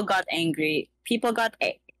about? people got angry. People kind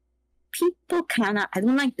of, I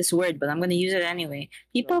don't like this word, but I'm going to use it anyway.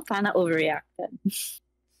 People kind of overreacted.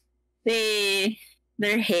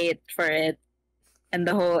 Their hate for it and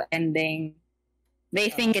the whole ending, they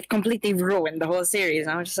think it completely ruined the whole series.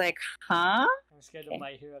 I'm just like, huh? I'm scared of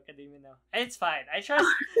My Hero Academia now. It's fine. I trust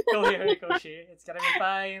Kohei Horikoshi. It's gonna be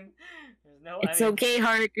fine. There's no. It's okay,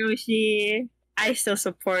 Horikoshi. I still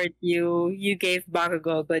support you. You gave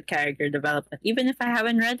Bakugo a good character development, even if I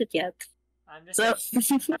haven't read it yet. I'm just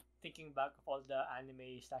So, thinking back of all the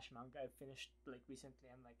anime slash manga I've finished like recently.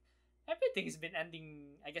 I'm like, everything's been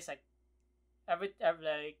ending. I guess like every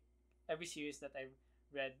series that I've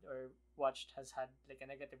read or watched has had like a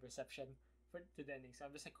negative reception to the ending. So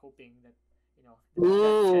I'm just like hoping that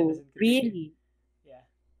that trend ooh, doesn't continue. really? Yeah.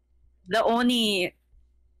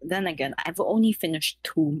 Then again, I've only finished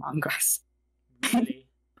 2 mangas. Really.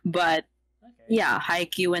 But Okay. yeah,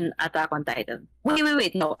 Haikyuu and Attack on Titan.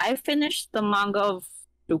 Wait. No, I finished the manga of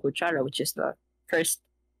Tukuchara, which is the first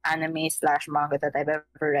anime slash manga that I've ever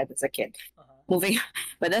read as a kid. Moving,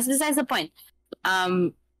 but that's besides the point.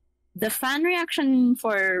 The fan reaction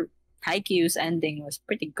for Haikyuu's ending was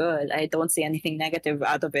pretty good. I don't see anything negative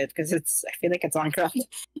out of it because I feel like it's on crack.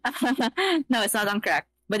 No, it's not on crack,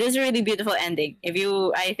 but it's a really beautiful ending.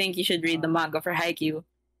 I think you should read the manga for Haikyuu. Okay.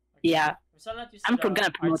 Yeah. I'm gonna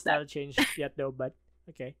promote art style that. change yet though, but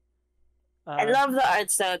okay. I love the art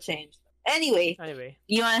style change. Anyway, Anyway,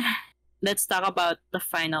 let's talk about the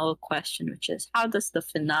final question, which is how does the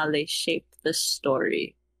finale shape the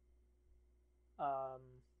story?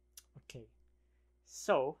 okay.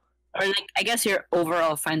 So, Or like, I guess your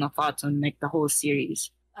overall final thoughts on like the whole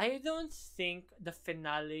series. I don't think the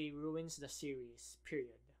finale ruins the series.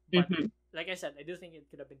 Period. But like I said, I do think it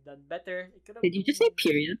could have been done better. It could have. Did you just say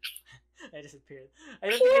period? I just said period. I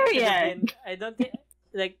don't think it could have been. I don't think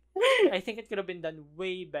like. I think it could have been done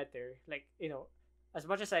way better. Like as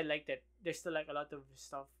much as I liked it, there's still like a lot of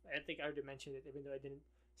stuff. I think I already mentioned it, even though I didn't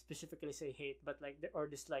specifically say hate, but like or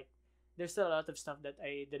dislike. There's still a lot of stuff that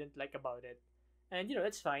I didn't like about it, and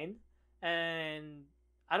it's fine. And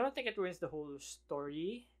I don't think it ruins the whole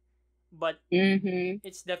story, but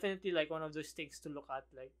it's definitely like one of those things to look at.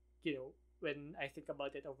 Like when I think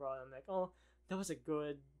about it overall, I'm like, oh, that was a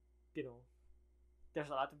good. There's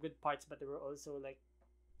a lot of good parts, but there were also like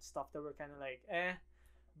stuff that were kind of like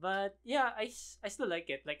but yeah, I still like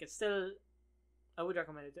it. Like it's still, I would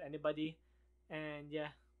recommend it to anybody. And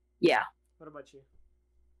yeah. What about you?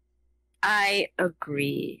 I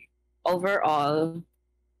agree. Overall,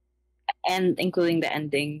 and including the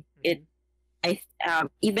ending,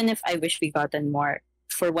 even if I wish we gotten more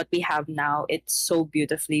for what we have now, it's so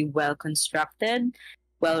beautifully well constructed,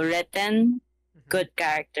 well written, good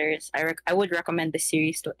characters. I would recommend the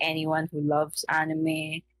series to anyone who loves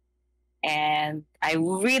anime. And I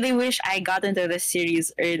really wish I got into the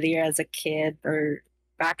series earlier as a kid or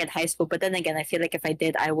back in high school. But then again, I feel like if I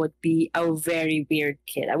did, I would be a very weird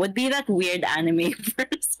kid. I would be that weird anime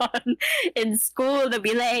person in school to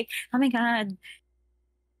be like, oh my god,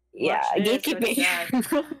 Yeah, Watch this, watch gatekeeping. that.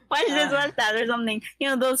 Watch this, Ah, watch that, or something. You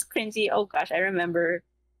know, those cringy. Oh gosh, I remember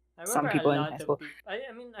I some remember a people in high lot of school, people.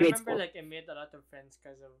 I mean, I grade remember school, like I made a lot of friends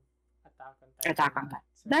because of Attack on Attack Titan. on Titan.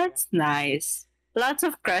 So yeah. That's nice. Lots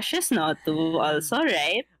of crushes, no, too. Also,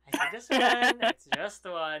 right? I said just one. It's just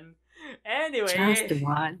one. Just Anyway,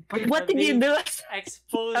 one. But what I'm did you being do?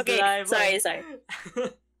 exposed Okay, live sorry, on. sorry.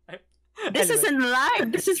 This Anyway, isn't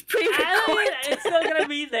live. This is I mean, pre-recorded. it's still gonna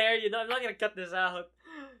be there. You know, I'm not gonna cut this out.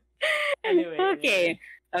 Anyway. Okay.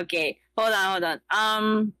 Okay. Hold on, hold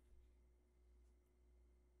on.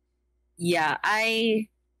 Yeah,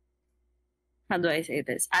 how do I say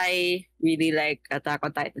this? I really like Attack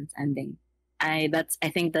on Titan's ending. I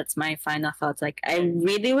think that's my final thoughts. Like I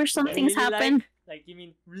really wish some things Really happened. like you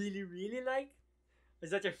mean really, really like?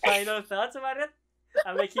 Is that your final thoughts about it?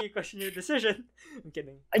 I'm making you question your decision. I'm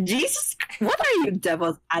kidding. Jesus, what are you,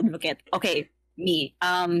 devil's advocate? Okay, me.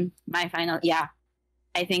 My final. Yeah,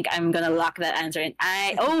 I think I'm gonna lock that answer in.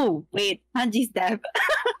 Oh wait, Hanji's death.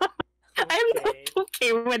 I'm not Okay.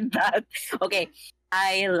 okay with that. Okay,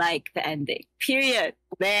 I like the ending. Period.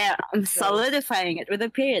 There, I'm So- solidifying it with a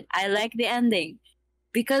period. I like the ending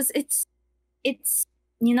because it's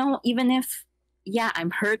even if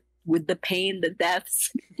I'm hurt with the pain, the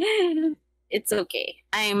deaths, it's okay.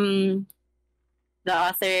 The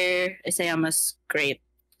author Isayama's great.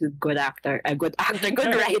 Good actor, good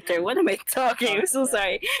writer. What am I talking? I'm so Yeah.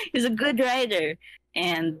 sorry. He's a good writer,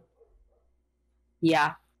 and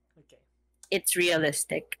yeah, Okay. it's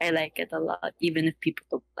realistic. I like it a lot, even if people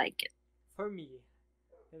don't like it. For me,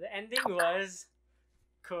 the ending was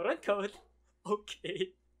quote unquote okay.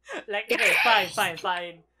 Like okay,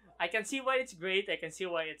 fine. I can see why it's great. I can see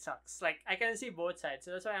why it sucks. Like I can see both sides.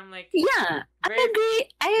 So that's why I'm like Yeah, very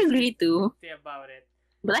I agree too. 50 about it.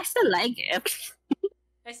 But I still like it.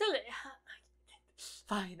 I still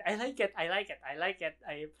fine. I like it. I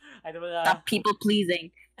don't Stop people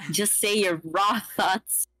pleasing. Just say your raw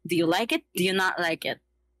thoughts. Do you like it? Do you not like it?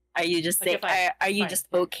 Are you just Okay, saying? fine, Are you fine. just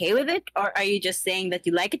okay with it, or are you just saying that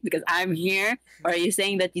you like it because I'm here, or are you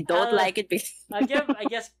saying that you don't Uh, like it because? I'll give I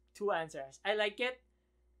guess two answers. I like it,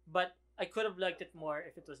 but I could have liked it more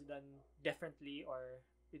if it was done differently, or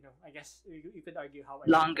I guess you could argue how I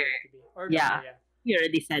Longer. wanted it to be. Or Yeah. longer, yeah. You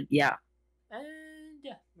already said yeah. And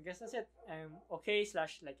yeah, I guess that's it. Okay /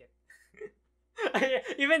 like it.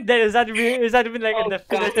 Even then, is that even like a Oh God,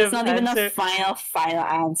 definitive it's not even answer? a final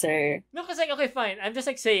answer. No, cause like okay, fine. I'm just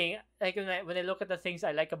like saying like when I look at the things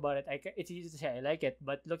I like about it, it's easy to say I like it.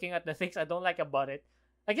 But looking at the things I don't like about it,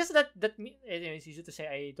 I guess it's easy to say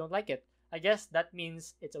I don't like it. I guess that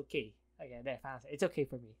means it's okay. Again, there, fine. It's okay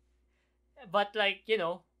for me. But like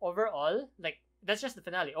overall, like that's just the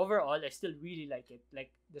finale. Overall, I still really like it. Like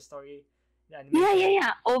the story, the animation.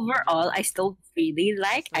 Yeah. Overall, I still really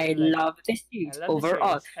like. I still like love it. this series. I love the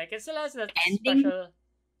Overall, series. I can still has that Ending? special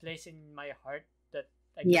place in my heart that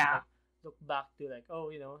I can Yeah. like, look back to like, oh,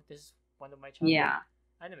 this is one of my childhood yeah.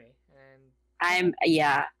 anime. And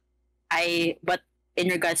But in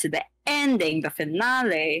regards to the ending, the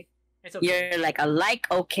finale, it's okay. you're like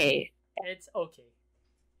okay. It's okay.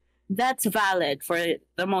 That's valid for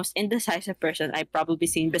the most indecisive person I've probably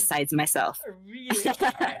seen besides myself. Really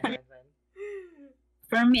fine.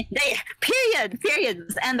 For me, period.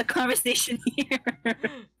 Let's end the conversation here.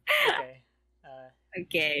 Okay.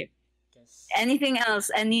 Okay. Guess. Anything else?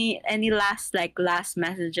 Any last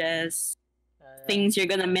messages? Things you're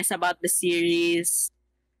gonna miss about the series,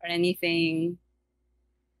 or anything?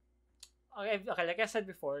 Okay, like I said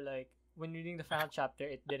before, like when reading the final chapter,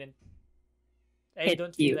 it didn't. I Hit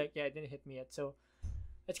don't you. feel like it didn't hit me yet. So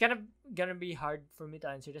it's kind of gonna be hard for me to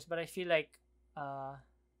answer this, but I feel like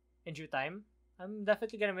in due time, I'm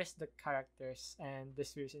definitely gonna miss the characters and the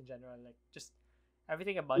series in general. Like just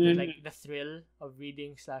everything about it, like the thrill of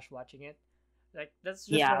reading / watching it. Like that's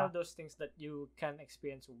just one of those things that you can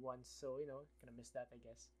experience once. So gonna miss that, I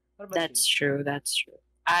guess. What about That's true.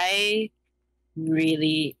 I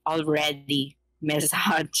really already miss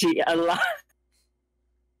Hachi a lot.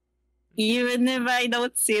 Even if I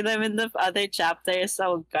don't see them in the other chapters,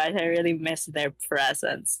 oh God, I really miss their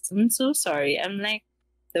presence. I'm so sorry. I'm like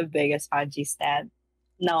the biggest Haji stan.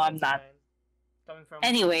 No, I'm That's not. fine. Coming from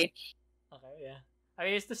Anyway, okay, yeah. I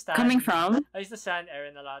used to stand. coming from I used to stand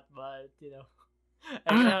Aaron a lot, but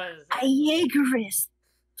I was Aegoist.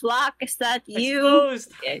 Flock, is that you?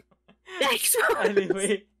 exposed. Okay. Exposed.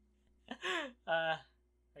 Anyway. I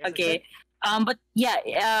guess that's Okay. it. But yeah,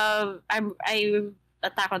 I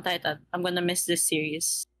Attack on Titan. I'm gonna miss this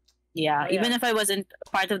series. Yeah, Oh, yeah. even if I wasn't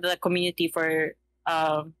part of the community for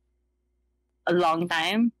a long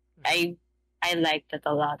time, I I liked it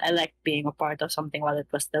a lot. I liked being a part of something while it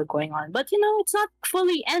was still going on. But it's not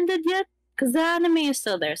fully ended yet because the anime is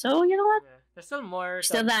still there. So you know what? Yeah. There's still more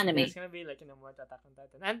Still stuff. the anime. There's gonna be like more Attack on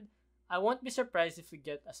Titan, and I won't be surprised if we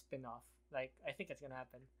get a spin-off. Like I think it's gonna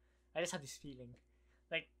happen. I just have this feeling.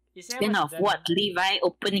 Like Spin off what? Levi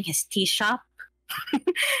opening his tea shop? Who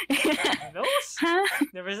knows? Huh?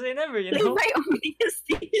 Never say never, you Levi know. opening his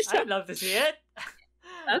tea shop. I'd love to see it.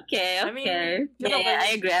 Okay. I mean,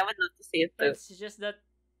 I agree. I would love to see it too. It's just that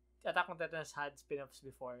Attack on Titan has had spin-offs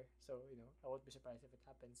before, so I won't be surprised if it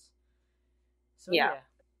happens. So yeah.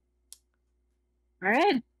 All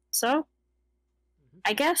right. So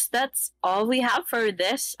I guess that's all we have for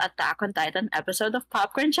this Attack on Titan episode of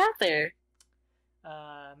Popcorn Chatter.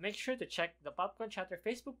 Make sure to check the Popcorn Chatter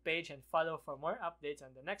Facebook page and follow for more updates on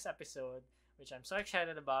the next episode, which I'm so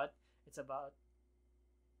excited about. It's about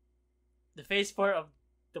the Phase 4 of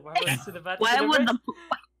the Marvel Cinematic Universe.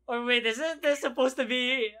 Or wait, isn't this supposed to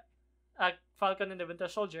be Falcon and the Winter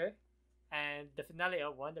Soldier and the finale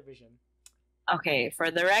of WandaVision? Okay, for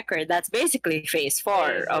the record, that's basically Phase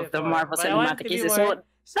 4 of the Marvel Cinematic Universe.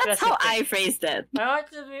 So that's how I phrased it. I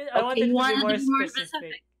wanted to be more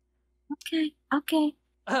specific. Okay.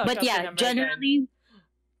 But yeah, generally...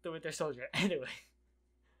 The Winter Soldier. Anyway.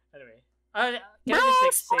 Can Bro, I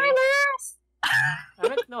just spoilers!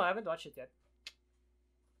 I haven't watched it yet.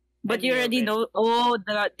 But you already know... Oh,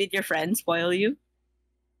 did your friend spoil you?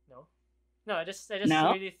 No, I just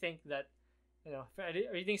really think that,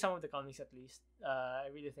 reading some of the comics at least, I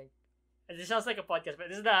really think... This sounds like a podcast, but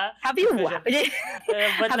this is the... Have you watched it?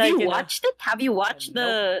 Have you watched it? Have you watched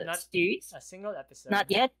the series? A single episode. Not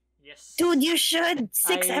yet? Yes. Dude, you should!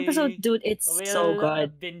 6 episodes, dude. It's so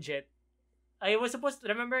good. Binge it. I was supposed to...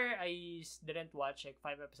 Remember, I didn't watch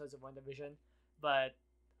 5 episodes of WandaVision, but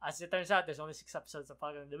as it turns out, there's only 6 episodes of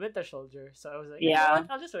Falcon and the Winter Soldier, so I was like, you know what?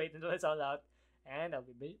 I'll just wait until it's all out, and I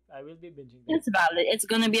will be binging that. It's valid. It's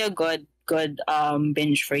gonna be a good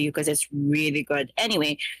binge for you because it's really good.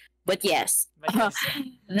 Anyway, but yes.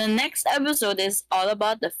 The next episode is all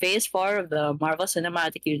about the Phase 4 of the Marvel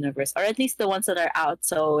Cinematic Universe, or at least the ones that are out.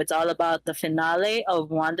 So it's all about the finale of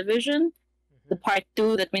WandaVision, the part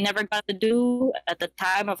 2 that we never got to do at the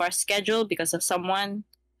time of our schedule because of someone.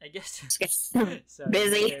 I guess.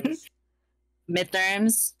 Busy.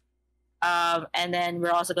 Midterms. And then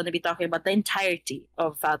we're also going to be talking about the entirety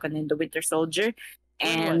of Falcon and the Winter Soldier.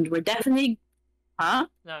 And we're definitely... Huh?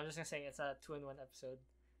 No, I'm just going to say it's a 2-in-1 episode.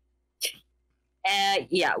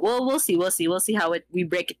 Yeah, we'll see. We'll see how we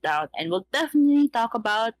break it down. And we'll definitely talk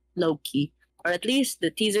about Loki. Or at least the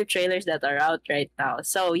teaser trailers that are out right now.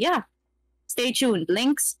 So yeah, stay tuned.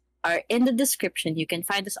 Links are in the description. You can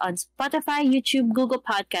find us on Spotify, YouTube, Google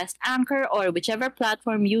Podcast, Anchor, or whichever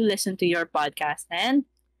platform you listen to your podcast. And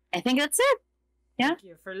I think that's it. Yeah. Thank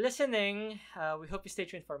you for listening. We hope you stay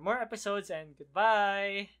tuned for more episodes, and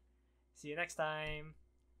goodbye. See you next time.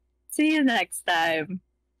 See you next time.